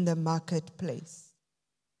place in the marketplace.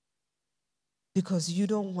 Because you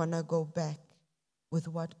don't want to go back with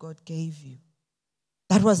what God gave you.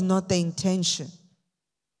 That was not the intention.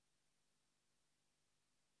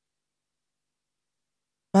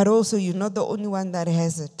 But also, you're not the only one that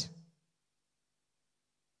has it.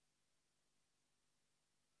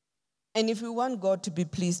 And if we want God to be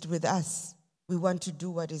pleased with us, we want to do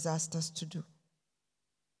what He's asked us to do.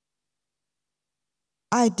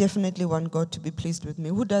 I definitely want God to be pleased with me.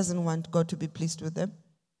 Who doesn't want God to be pleased with them?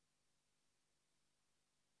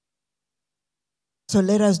 So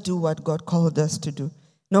let us do what God called us to do,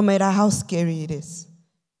 no matter how scary it is.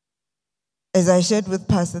 As I shared with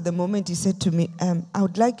Pastor, the moment he said to me, I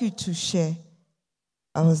would like you to share,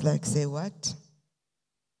 I was like, say what?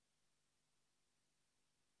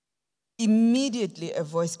 Immediately a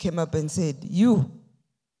voice came up and said, your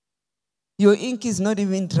ink is not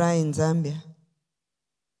even dry in Zambia.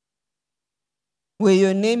 Where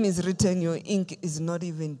your name is written, your ink is not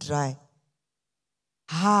even dry.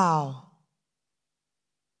 How?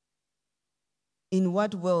 In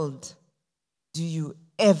what world do you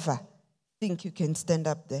ever think you can stand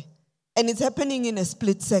up there? And it's happening in a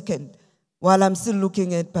split second while I'm still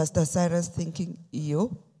looking at Pastor Cyrus thinking,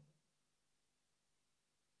 yo.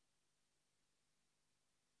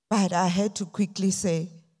 But I had to quickly say,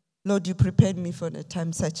 Lord, you prepared me for a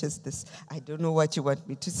time such as this. I don't know what you want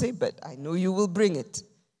me to say, but I know you will bring it.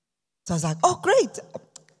 So I was like, oh, great.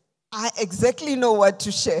 I exactly know what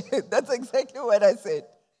to share. That's exactly what I said.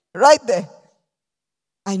 Right there.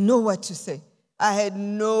 I know what to say. I had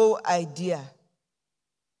no idea.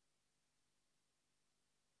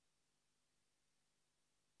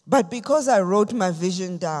 But because I wrote my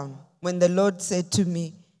vision down, when the Lord said to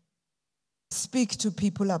me, speak to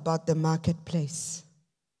people about the marketplace.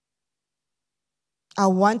 I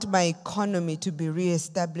want my economy to be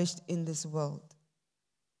reestablished in this world.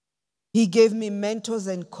 He gave me mentors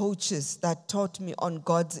and coaches that taught me on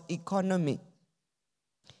God's economy.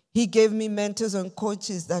 He gave me mentors and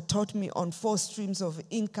coaches that taught me on 4 streams of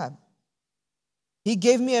income. He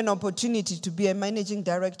gave me an opportunity to be a managing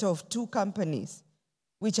director of 2 companies,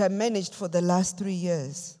 which I managed for the last 3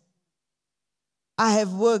 years. I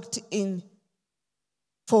have worked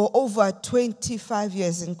for over 25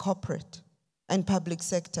 years in corporate and public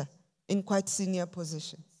sector in quite senior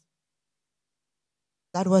positions.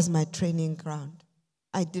 That was my training ground.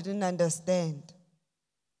 I didn't understand.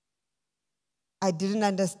 I didn't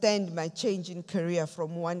understand my change in career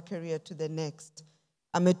from one career to the next.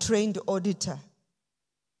 I'm a trained auditor.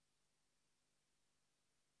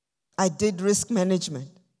 I did risk management,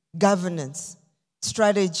 governance,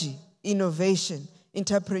 strategy, innovation,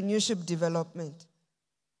 entrepreneurship development.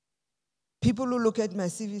 People who look at my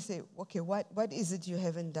CV say, okay, what is it you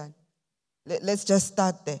haven't done? Let's just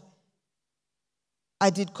start there. I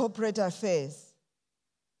did corporate affairs.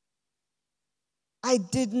 I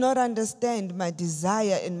did not understand my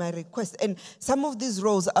desire and my request. And some of these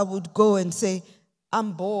roles, I would go and say,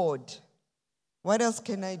 I'm bored. What else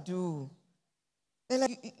can I do? They're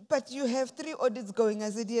like, but you have 3 audits going. I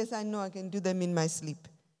said, yes, I know I can do them in my sleep.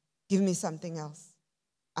 Give me something else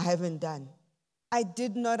I haven't done. I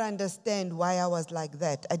did not understand why I was like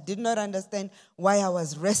that. I did not understand why I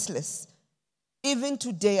was restless. Even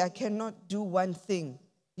today, I cannot do one thing.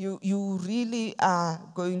 You really are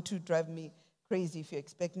going to drive me crazy if you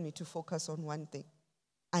expect me to focus on one thing.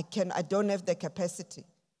 I don't have the capacity.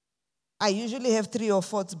 I usually have 3 or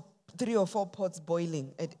 4 pots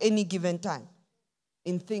boiling at any given time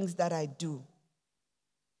in things that I do.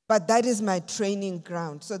 But that is my training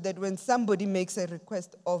ground, so that when somebody makes a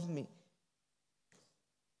request of me,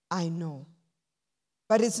 I know.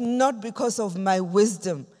 But it's not because of my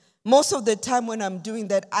wisdom. Most of the time when I'm doing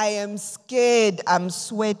that, I am scared, I'm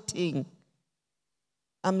sweating.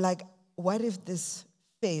 I'm like, what if this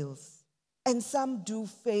fails? And some do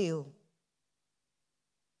fail.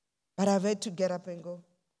 But I've had to get up and go,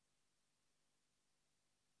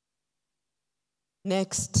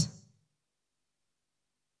 next.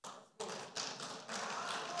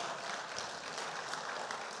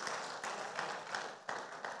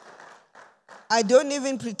 I don't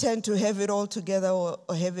even pretend to have it all together or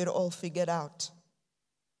have it all figured out.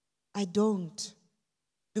 I don't.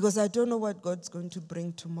 Because I don't know what God's going to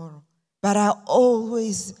bring tomorrow. But I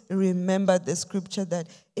always remember the scripture that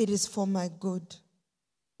it is for my good,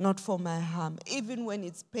 not for my harm. Even when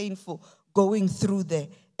it's painful going through there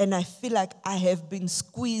and I feel like I have been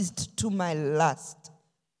squeezed to my last.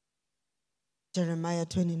 Jeremiah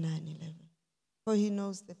 29:11. For he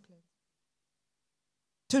knows the plan.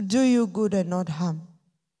 To do you good and not harm.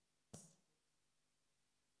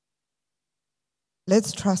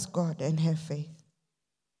 Let's trust God and have faith.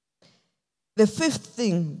 The fifth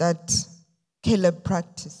thing that Caleb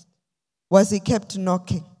practiced was he kept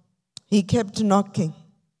knocking. He kept knocking.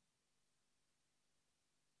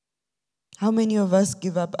 How many of us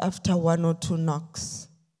give up after 1 or 2 knocks?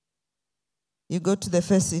 You go to the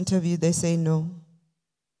first interview, they say no.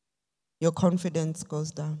 Your confidence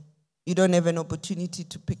goes down. You don't have an opportunity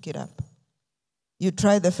to pick it up. You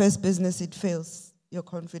try the first business, it fails. Your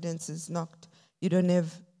confidence is knocked. You don't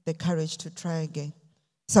have the courage to try again.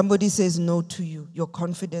 Somebody says no to you. Your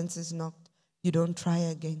confidence is knocked. You don't try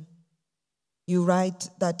again. You write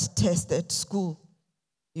that test at school.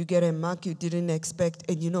 You get a mark you didn't expect,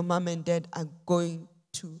 and you know mom and dad are going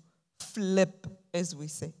to flip, as we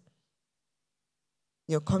say.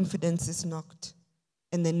 Your confidence is knocked.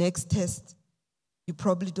 And the next test, you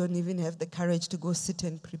probably don't even have the courage to go sit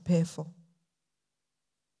and prepare for.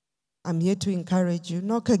 I'm here to encourage you.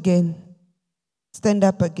 Knock again. Stand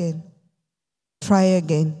up again. Try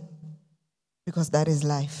again. Because that is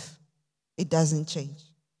life. It doesn't change.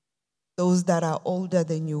 Those that are older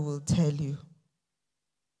than you will tell you.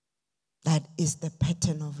 That is the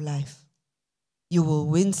pattern of life. You will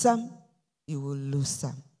win some, you will lose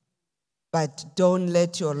some. But don't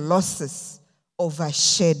let your losses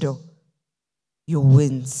overshadow your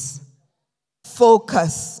wins.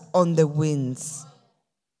 Focus on the wins.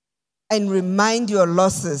 And remind your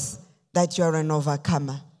losses that you're an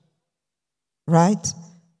overcomer. Right?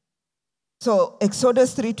 So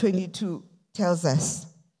Exodus 3:22 tells us,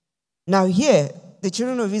 now here, the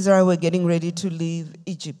children of Israel were getting ready to leave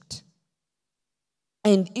Egypt.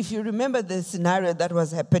 And if you remember the scenario that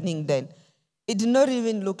was happening then, it did not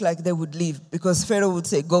even look like they would leave because Pharaoh would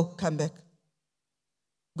say, go, come back.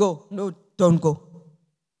 Go, no, don't go.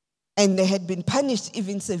 And they had been punished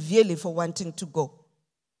even severely for wanting to go.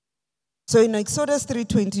 So in Exodus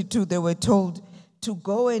 3:22, they were told to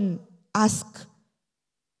go and ask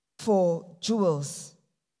for jewels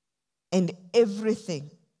and everything.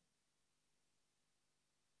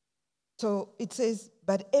 So it says,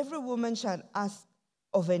 but every woman shall ask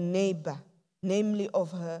of a neighbor, namely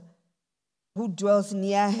of her who dwells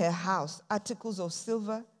near her house, articles of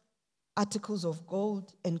silver, articles of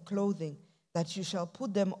gold, and clothing, that you shall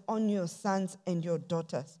put them on your sons and your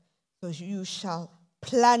daughters. So you shall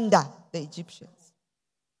plunder the Egyptians.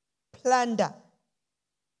 Plunder.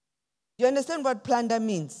 Do you understand what plunder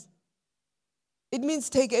means? It means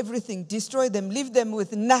take everything, destroy them, leave them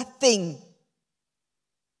with nothing.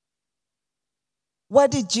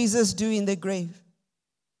 What did Jesus do in the grave?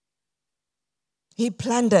 He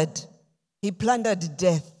plundered. He plundered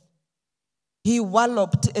death. He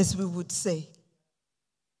walloped, as we would say.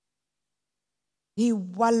 He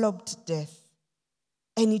walloped death.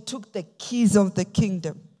 And he took the keys of the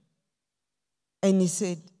kingdom. And he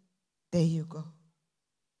said, there you go.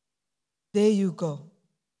 There you go.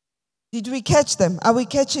 Did we catch them? Are we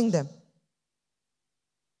catching them?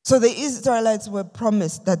 So the Israelites were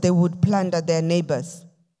promised that they would plunder their neighbors.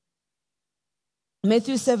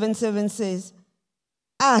 Matthew 7:7 says,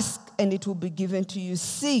 ask and it will be given to you.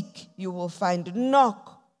 Seek, you will find.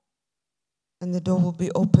 Knock, and the door will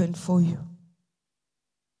be opened for you.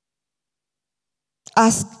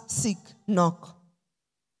 Ask, seek, knock.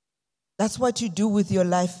 That's what you do with your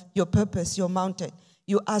life, your purpose, your mountain.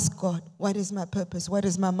 You ask God, what is my purpose? What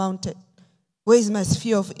is my mountain? Where is my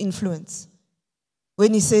sphere of influence?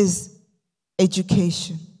 When he says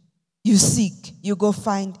education, you seek, you go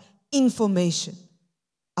find information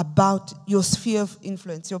about your sphere of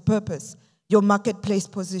influence, your purpose, your marketplace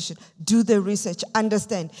position. Do the research,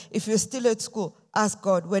 understand. If you're still at school, ask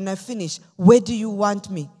God, when I finish, where do you want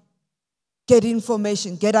me? Get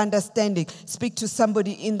information, get understanding. Speak to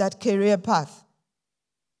somebody in that career path.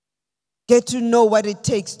 Get to know what it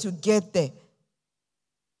takes to get there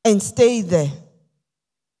and stay there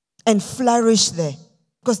and flourish there,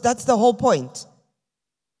 because that's the whole point.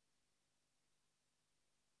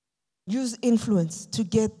 Use influence to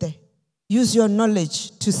get there. Use your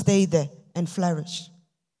knowledge to stay there and flourish.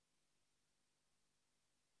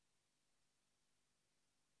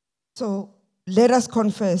 So let us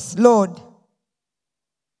confess, Lord,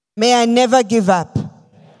 may I never give up.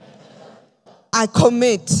 I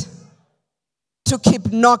commit to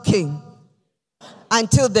keep knocking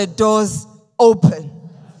until the doors open.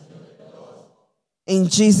 In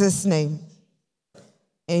Jesus' name,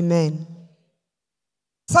 amen.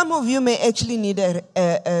 Some of you may actually need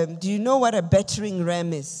do you know what a battering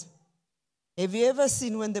ram is? Have you ever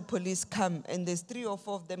seen when the police come and there's 3 or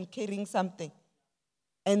 4 of them carrying something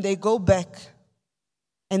and they go back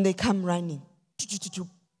and they come running?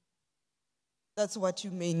 That's what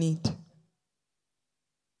you may need.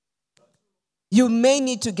 You may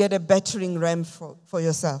need to get a battering ram for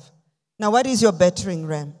yourself. Now, what is your battering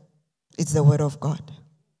ram? It's the word of God.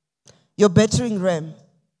 Your battering ram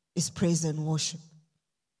is praise and worship.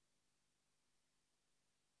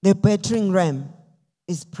 The battering ram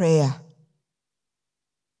is prayer.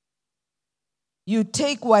 You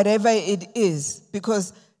take whatever it is,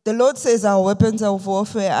 because the Lord says our weapons of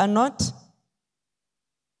warfare are not,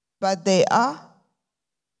 but they are.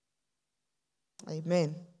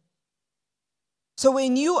 Amen. So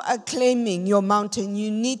when you are claiming your mountain,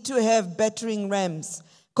 you need to have battering rams,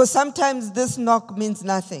 because sometimes this knock means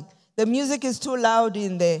nothing. The music is too loud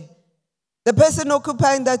in there. The person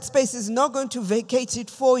occupying that space is not going to vacate it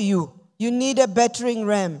for you. You need a battering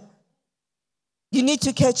ram. You need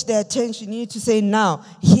to catch their attention. You need to say, now,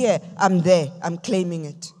 here, I'm there. I'm claiming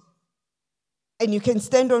it. And you can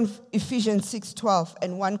stand on Ephesians 6:12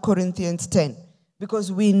 and 1 Corinthians 10,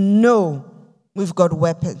 because we know we've got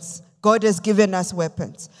weapons. God has given us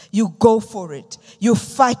weapons. You go for it. You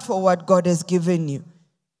fight for what God has given you.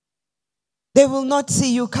 They will not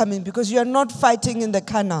see you coming because you are not fighting in the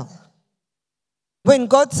carnal. When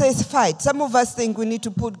God says fight, some of us think we need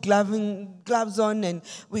to put gloves on and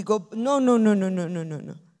we go,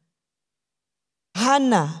 no.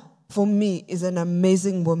 Hannah, for me, is an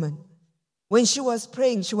amazing woman. When she was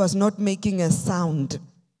praying, she was not making a sound,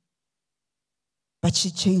 but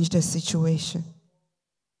she changed the situation.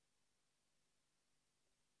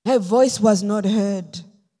 Her voice was not heard.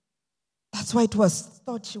 That's why it was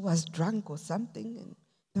thought she was drunk or something.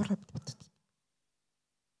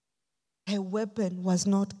 Her weapon was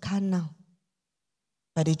not carnal,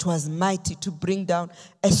 but it was mighty to bring down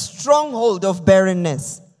a stronghold of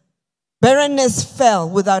barrenness. Barrenness fell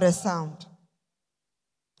without a sound.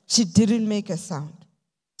 She didn't make a sound.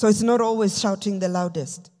 So it's not always shouting the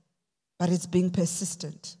loudest, but it's being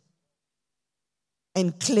persistent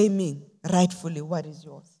and claiming rightfully what is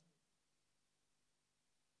yours.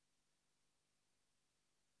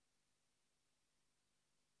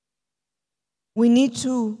 We need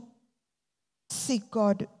to seek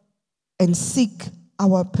God and seek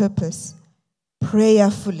our purpose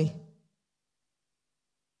prayerfully.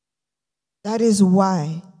 That is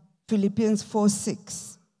why Philippians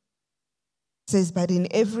 4:6 says, but in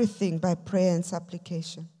everything by prayer and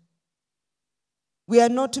supplication. We are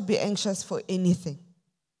not to be anxious for anything,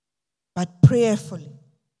 but prayerfully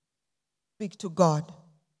speak to God.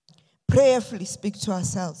 Prayerfully speak to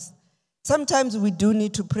ourselves. Sometimes we do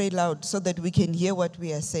need to pray loud so that we can hear what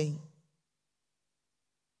we are saying.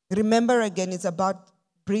 Remember again, it's about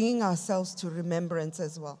bringing ourselves to remembrance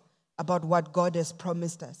as well, about what God has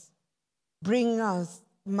promised us. Bringing our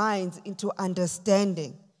minds into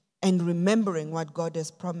understanding and remembering what God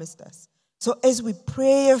has promised us. So as we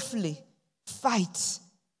prayerfully fight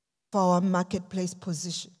for our marketplace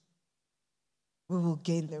position, we will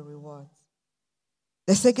gain the rewards.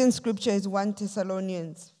 The second scripture is 1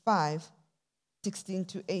 Thessalonians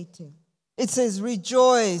 5:16-18. It says,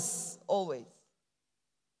 rejoice always.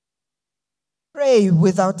 Pray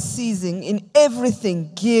without ceasing. In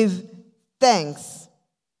everything give thanks,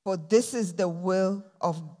 for this is the will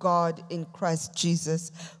of God in Christ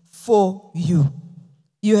Jesus for you.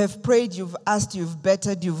 You have prayed, you've asked, you've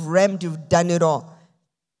bettered, you've rammed, you've done it all.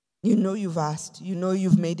 You know you've asked. You know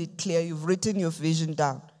you've made it clear. You've written your vision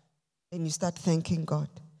down. And you start thanking God.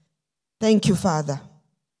 Thank you, Father,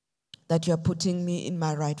 that you're putting me in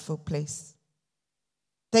my rightful place.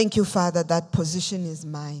 Thank you, Father, that position is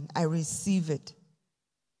mine. I receive it.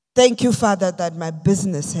 Thank you, Father, that my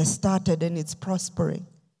business has started and it's prospering.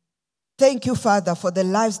 Thank you, Father, for the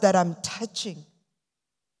lives that I'm touching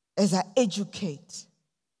as I educate.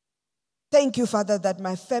 Thank you, Father, that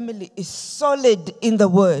my family is solid in the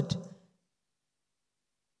word.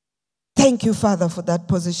 Thank you, Father, for that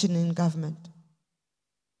position in government.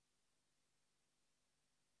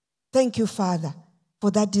 Thank you, Father,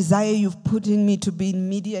 for that desire you've put in me to be in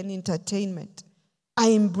media and entertainment. I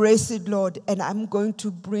embrace it, Lord, and I'm going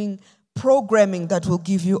to bring programming that will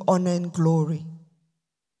give you honor and glory.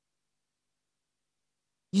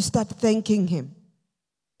 You start thanking him,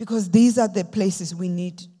 because these are the places we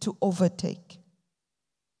need to overtake.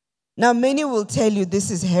 Now, many will tell you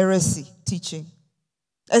this is heresy teaching.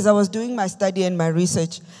 As I was doing my study and my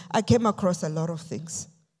research, I came across a lot of things.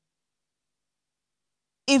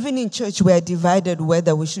 Even in church, we are divided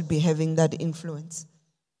whether we should be having that influence.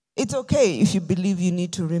 It's okay if you believe you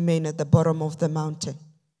need to remain at the bottom of the mountain,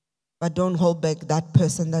 but don't hold back that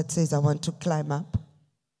person that says, I want to climb up,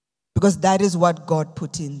 because that is what God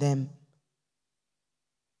put in them.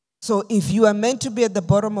 So if you are meant to be at the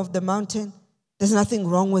bottom of the mountain, there's nothing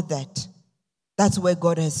wrong with that. That's where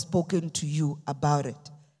God has spoken to you about it.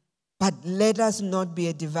 But let us not be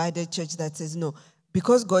a divided church that says, no,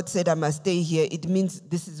 because God said I must stay here, it means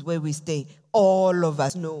this is where we stay. All of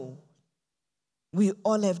us. No. We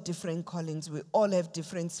all have different callings. We all have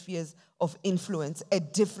different spheres of influence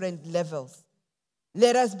at different levels.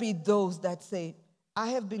 Let us be those that say, I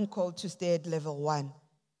have been called to stay at level 1.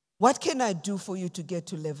 What can I do for you to get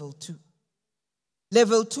to level 2?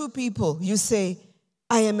 Level 2 people, you say,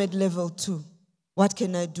 I am at level 2. What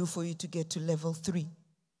can I do for you to get to level 3?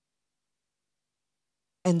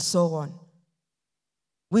 And so on.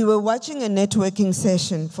 We were watching a networking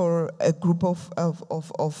session for a group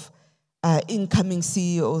of incoming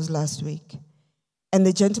CEOs last week. And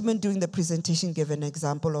the gentleman doing the presentation gave an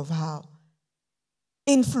example of how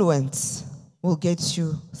influence will get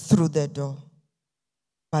you through the door,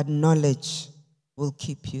 but knowledge will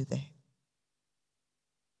keep you there.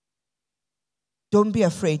 Don't be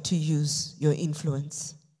afraid to use your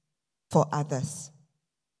influence for others.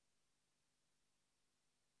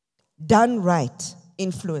 Done right,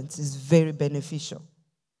 influence is very beneficial.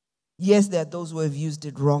 Yes, there are those who have used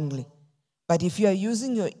it wrongly. But if you are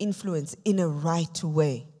using your influence in a right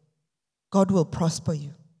way, God will prosper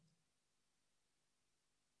you.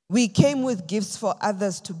 We came with gifts for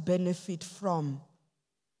others to benefit from.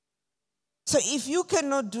 So if you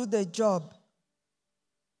cannot do the job,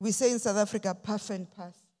 we say in South Africa, puff and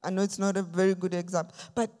pass. I know it's not a very good example,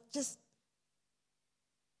 but just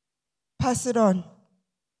pass it on.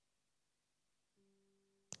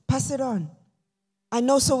 Pass it on. I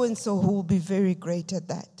know so-and-so who will be very great at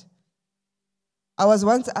that. I was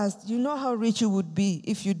once asked, you know how rich you would be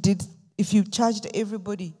if you charged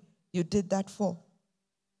everybody you did that for?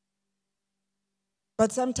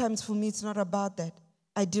 But sometimes for me, it's not about that.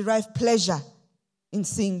 I derive pleasure in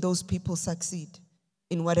seeing those people succeed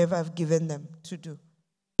in whatever I've given them to do,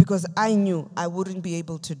 because I knew I wouldn't be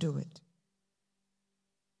able to do it.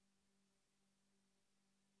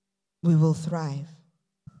 We will thrive.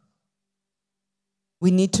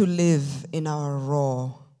 We need to live in our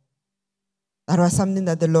raw. That was something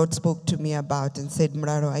that the Lord spoke to me about and said,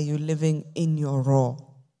 Mulalo, are you living in your raw?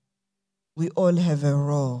 We all have a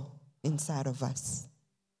raw inside of us.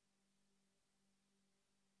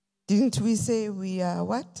 Didn't we say we are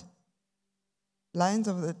what? Lions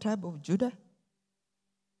of the tribe of Judah?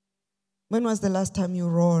 When was the last time you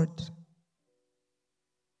roared?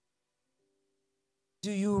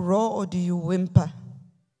 Do you roar or do you whimper?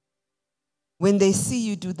 When they see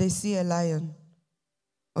you, do they see a lion?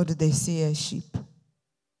 Or do they see a sheep?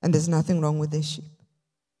 And there's nothing wrong with the sheep.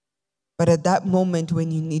 But at that moment when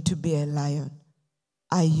you need to be a lion,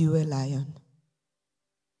 are you a lion?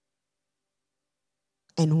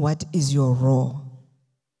 And what is your roar?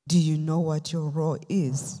 Do you know what your roar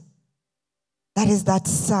is? That is that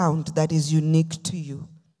sound that is unique to you.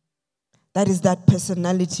 That is that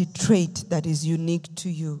personality trait that is unique to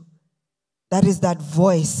you. That is that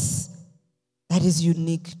voice that is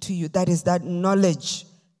unique to you. That is that knowledge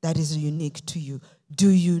that is unique to you. Do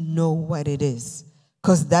you know what it is?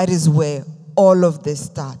 Because that is where all of this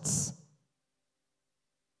starts.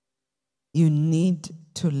 You need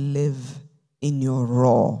to live in your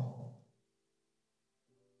raw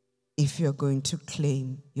if you're going to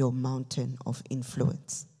claim your mountain of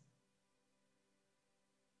influence.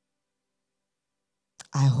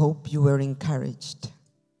 I hope you were encouraged.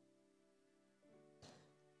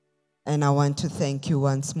 And I want to thank you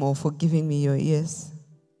once more for giving me your ears.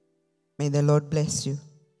 May the Lord bless you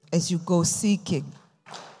as you go seeking.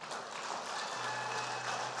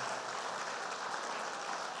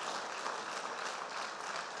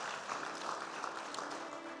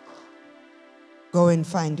 Go and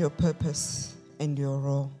find your purpose and your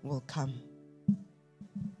role will come.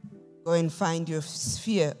 Go and find your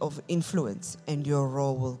sphere of influence and your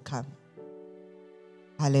role will come.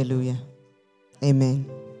 Hallelujah. Amen.